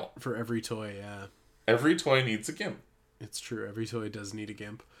scale. For every toy, yeah. Every toy needs a Gimp. It's true. Every toy does need a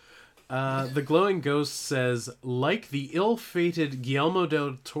Gimp. The Glowing Ghost says, like the ill-fated Guillermo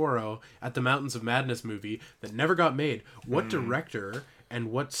del Toro at the Mountains of Madness movie that never got made, what director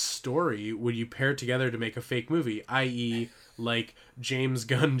and what story would you pair together to make a fake movie? I.e., like James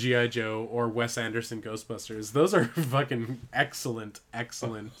Gunn G.I. Joe or Wes Anderson Ghostbusters. Those are fucking excellent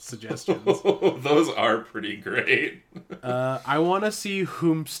suggestions. Those are pretty great. I want to see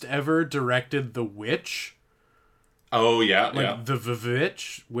whomst ever directed The Witch. Oh, yeah, The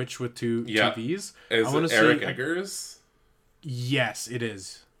Vivitch, Witch with two V's. Is it Eric Eggers? Yes, it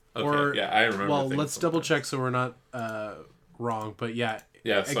is. Okay, I remember. Well, let's double check so we're not wrong, but yeah.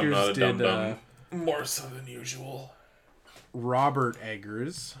 Yeah, so I'm not a dum-dum. More so than usual. Robert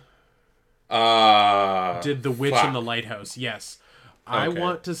Eggers did The Witch in the Lighthouse. Yes. Okay. I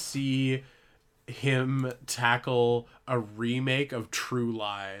want to see him tackle a remake of True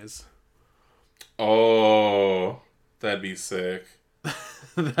Lies. Oh, that'd be sick.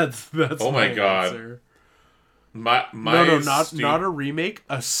 that's oh my god. Answer. Not a remake,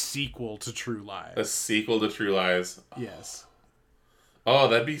 a sequel to True Lies. A sequel to True Lies. Yes. Oh,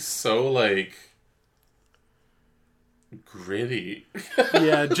 that'd be so, like, gritty.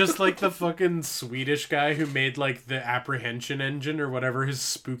 Yeah, just like the fucking Swedish guy who made, like, the apprehension engine or whatever his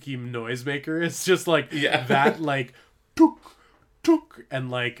spooky noisemaker is. Just like that, like, took, and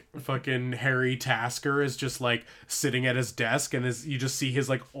like fucking Harry Tasker is just like sitting at his desk, and you just see his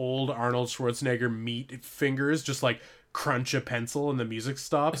like old Arnold Schwarzenegger meat fingers just like crunch a pencil, and the music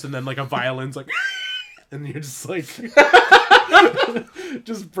stops, and then like a violin's like, and you're just like,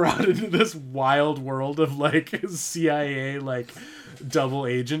 just brought into this wild world of like CIA like double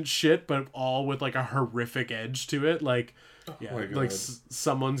agent shit, but all with like a horrific edge to it, like. Yeah, like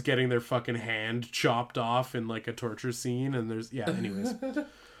someone's getting their fucking hand chopped off in like a torture scene, and there's anyways.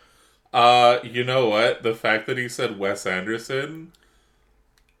 You know what? The fact that he said Wes Anderson,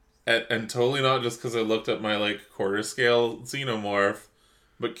 and totally not just because I looked at my like quarter scale xenomorph,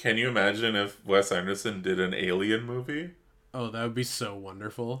 but can you imagine if Wes Anderson did an Alien movie? Oh, that would be so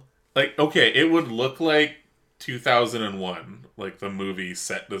wonderful. Like, okay, it would look like 2001, like the movie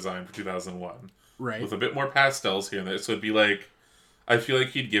set design for 2001. Right. With a bit more pastels here and there. So it'd be like, I feel like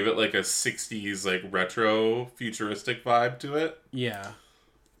he'd give it like a 60s, like retro futuristic vibe to it. Yeah.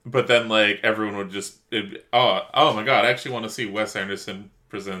 But then like everyone would just, oh my god, I actually want to see Wes Anderson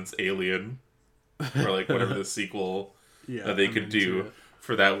presents Alien. Or like whatever the sequel that they could do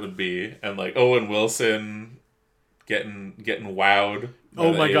for that would be. And like Owen Wilson getting wowed.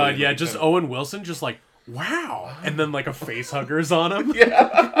 Oh my god, yeah, just Owen Wilson just like, wow. And then like a face hugger's on him.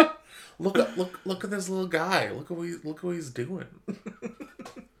 Yeah. Look at this little guy. Look what he's doing.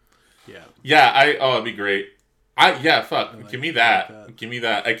 Yeah. It'd be great. Give me that. Give me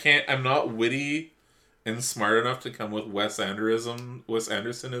that. I'm not witty and smart enough to come with Wes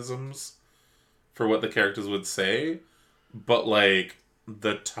Andersonisms for what the characters would say, but like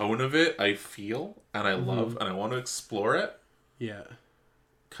the tone of it I feel and I love and I want to explore it. Yeah.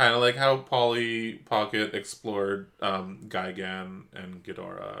 Kind of like how Polly Pocket explored Gigan and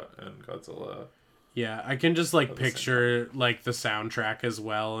Ghidorah and Godzilla. Yeah, I can just like picture like the soundtrack as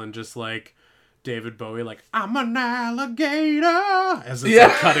well, and just like David Bowie, like, I'm an alligator, as it's Yeah,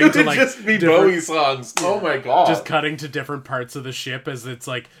 like cutting to like just be different- Bowie songs. Oh my god! just cutting to different parts of the ship as it's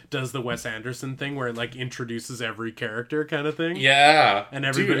like does the Wes Anderson thing where it like introduces every character kind of thing. Yeah, And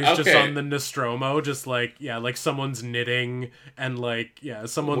everybody's Dude, just okay. on the Nostromo, just like, yeah, like someone's knitting and like, yeah,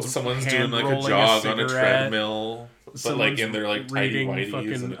 someone's doing like a hand-rolling jog on a cigarette. treadmill, but like Someone's in their like tidy reading whities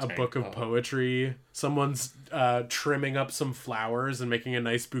fucking and a tank book of top. poetry. Someone's trimming up some flowers and making a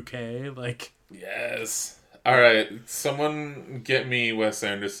nice bouquet. Like, Yes. All right, someone get me Wes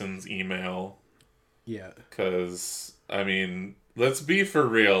Anderson's email, yeah, because I mean, let's be for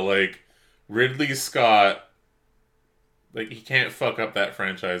real. Like Ridley Scott, like he can't fuck up that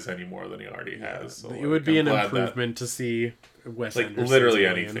franchise any more than he already has. So, it would be I'm an glad improvement to see Wes That, like Anderson's literally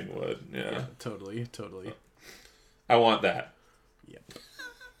alien. anything would. Yeah. Yeah, totally. I want that. Yep.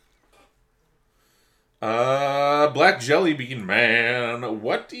 Black Jelly Bean Man,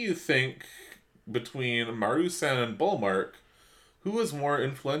 what do you think between Maru-san and Bullmark? Who was more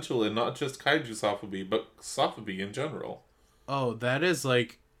influential in not just kaiju Sofubi, but Sofubi in general? Oh, that is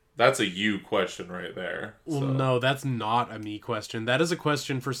like. That's a you question right there. Well, so. no, that's not a me question. That is a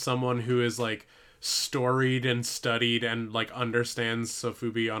question for someone who is like storied and studied and like understands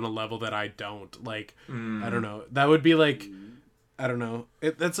Sofubi on a level that I don't. Like, I don't know. That would be like, I don't know.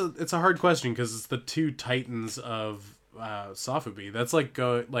 It's a hard question because it's the two titans of Sofubi. That's like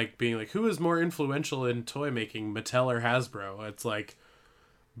being like, who is more influential in toy making, Mattel or Hasbro? It's like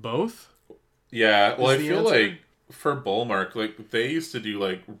both. Yeah, well, I is the feel answer. like for Bullmark, like they used to do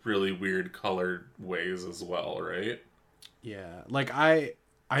like really weird colored ways as well, right? Yeah, like I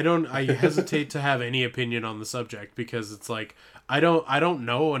hesitate to have any opinion on the subject because it's like I don't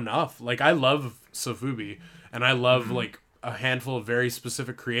know enough. Like I love Sofubi and I love like a handful of very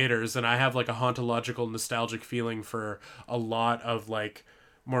specific creators, and I have like a hauntological nostalgic feeling for a lot of like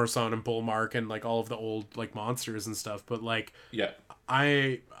Morrison and Bullmark and like all of the old like monsters and stuff. But like Yeah.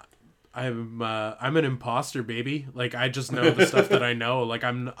 I'm an imposter, baby. Like I just know the stuff that I know. Like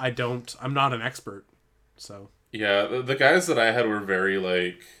I'm not an expert. So Yeah, the guys that I had were very,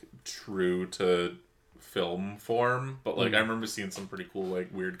 like, true to film form, but, like, I remember seeing some pretty cool, like,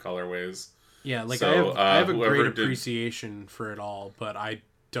 weird colorways. yeah, like So, I have a whoever great did- appreciation for it all, but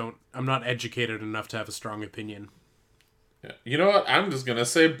I'm not educated enough to have a strong opinion. Yeah. You know what? I'm just gonna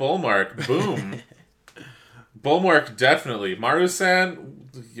say Bullmark. Boom. Bullmark, definitely. Maru-san,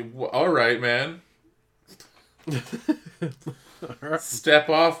 alright, man. Step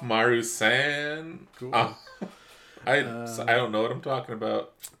off, Maru-san. Cool. I don't know what I'm talking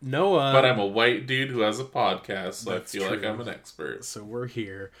about. Noah, But I'm a white dude who has a podcast, so I That's feel like true. I'm an expert. so we're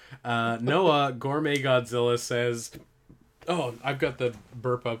here. Noah Gourmet Godzilla says, "Oh, I've got the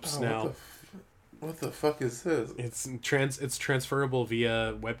burp ups now. What the fuck is this? It's transferable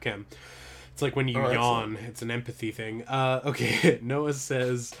via webcam. It's like when you Oh, yawn. It's an empathy thing. Okay. Noah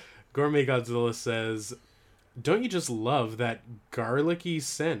says, Gourmet Godzilla says, don't you just love that garlicky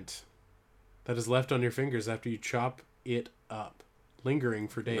scent that is left on your fingers after you chop it up, lingering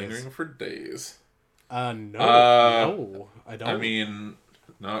for days? Lingering for days. No, I don't. I mean,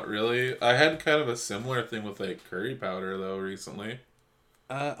 not really. I had kind of a similar thing with like curry powder though recently.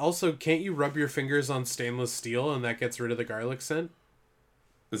 Also, can't you rub your fingers on stainless steel and that gets rid of the garlic scent?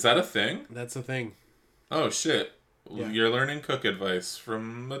 Is that a thing? That's a thing. Oh shit! Yeah. You're learning cook advice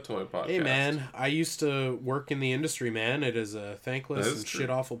from the Toy Podcast. Hey man, I used to work in the industry, man. It is a thankless That is and true. shit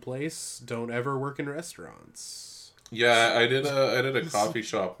awful place. Don't ever work in restaurants. Yeah, I did a coffee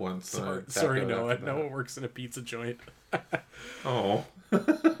shop once. and I tapped Sorry, out Noah. after that. Noah works in a pizza joint. Oh.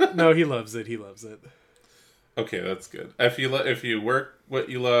 No, he loves it. He loves it. Okay, that's good. If you work what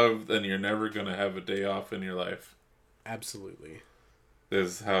you love, then you're never gonna have a day off in your life. Absolutely.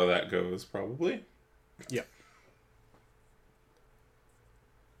 Is how that goes, probably. Yep.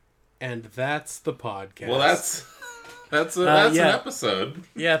 And that's the podcast. Well, that's an yeah. episode.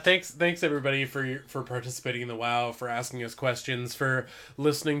 Yeah, thanks everybody for participating in the WoW, for asking us questions, for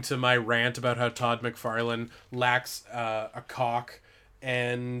listening to my rant about how Todd McFarlane lacks a cock.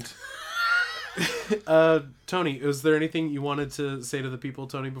 And Tony, is there anything you wanted to say to the people,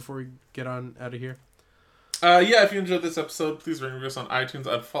 Tony, before we get on out of here? Yeah, if you enjoyed this episode, please rate us on iTunes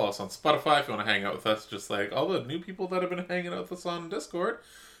and follow us on Spotify if you want to hang out with us, just like all the new people that have been hanging out with us on Discord.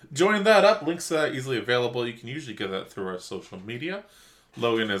 Join that up. Links to that easily available. You can usually get that through our social media.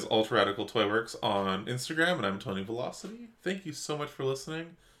 Logan is Ultra Radical Toyworks on Instagram, and I'm Tony Velocity. Thank you so much for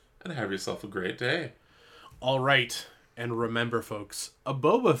listening, and have yourself a great day. All right, and remember, folks, a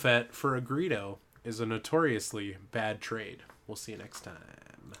Boba Fett for a Greedo is a notoriously bad trade. We'll see you next time.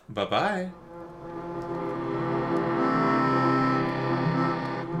 Bye-bye.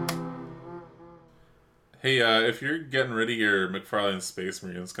 Hey, if you're getting rid of your McFarlane Space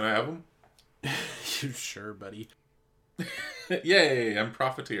Marines, can I have them? You sure, buddy? Yay, I'm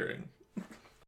profiteering.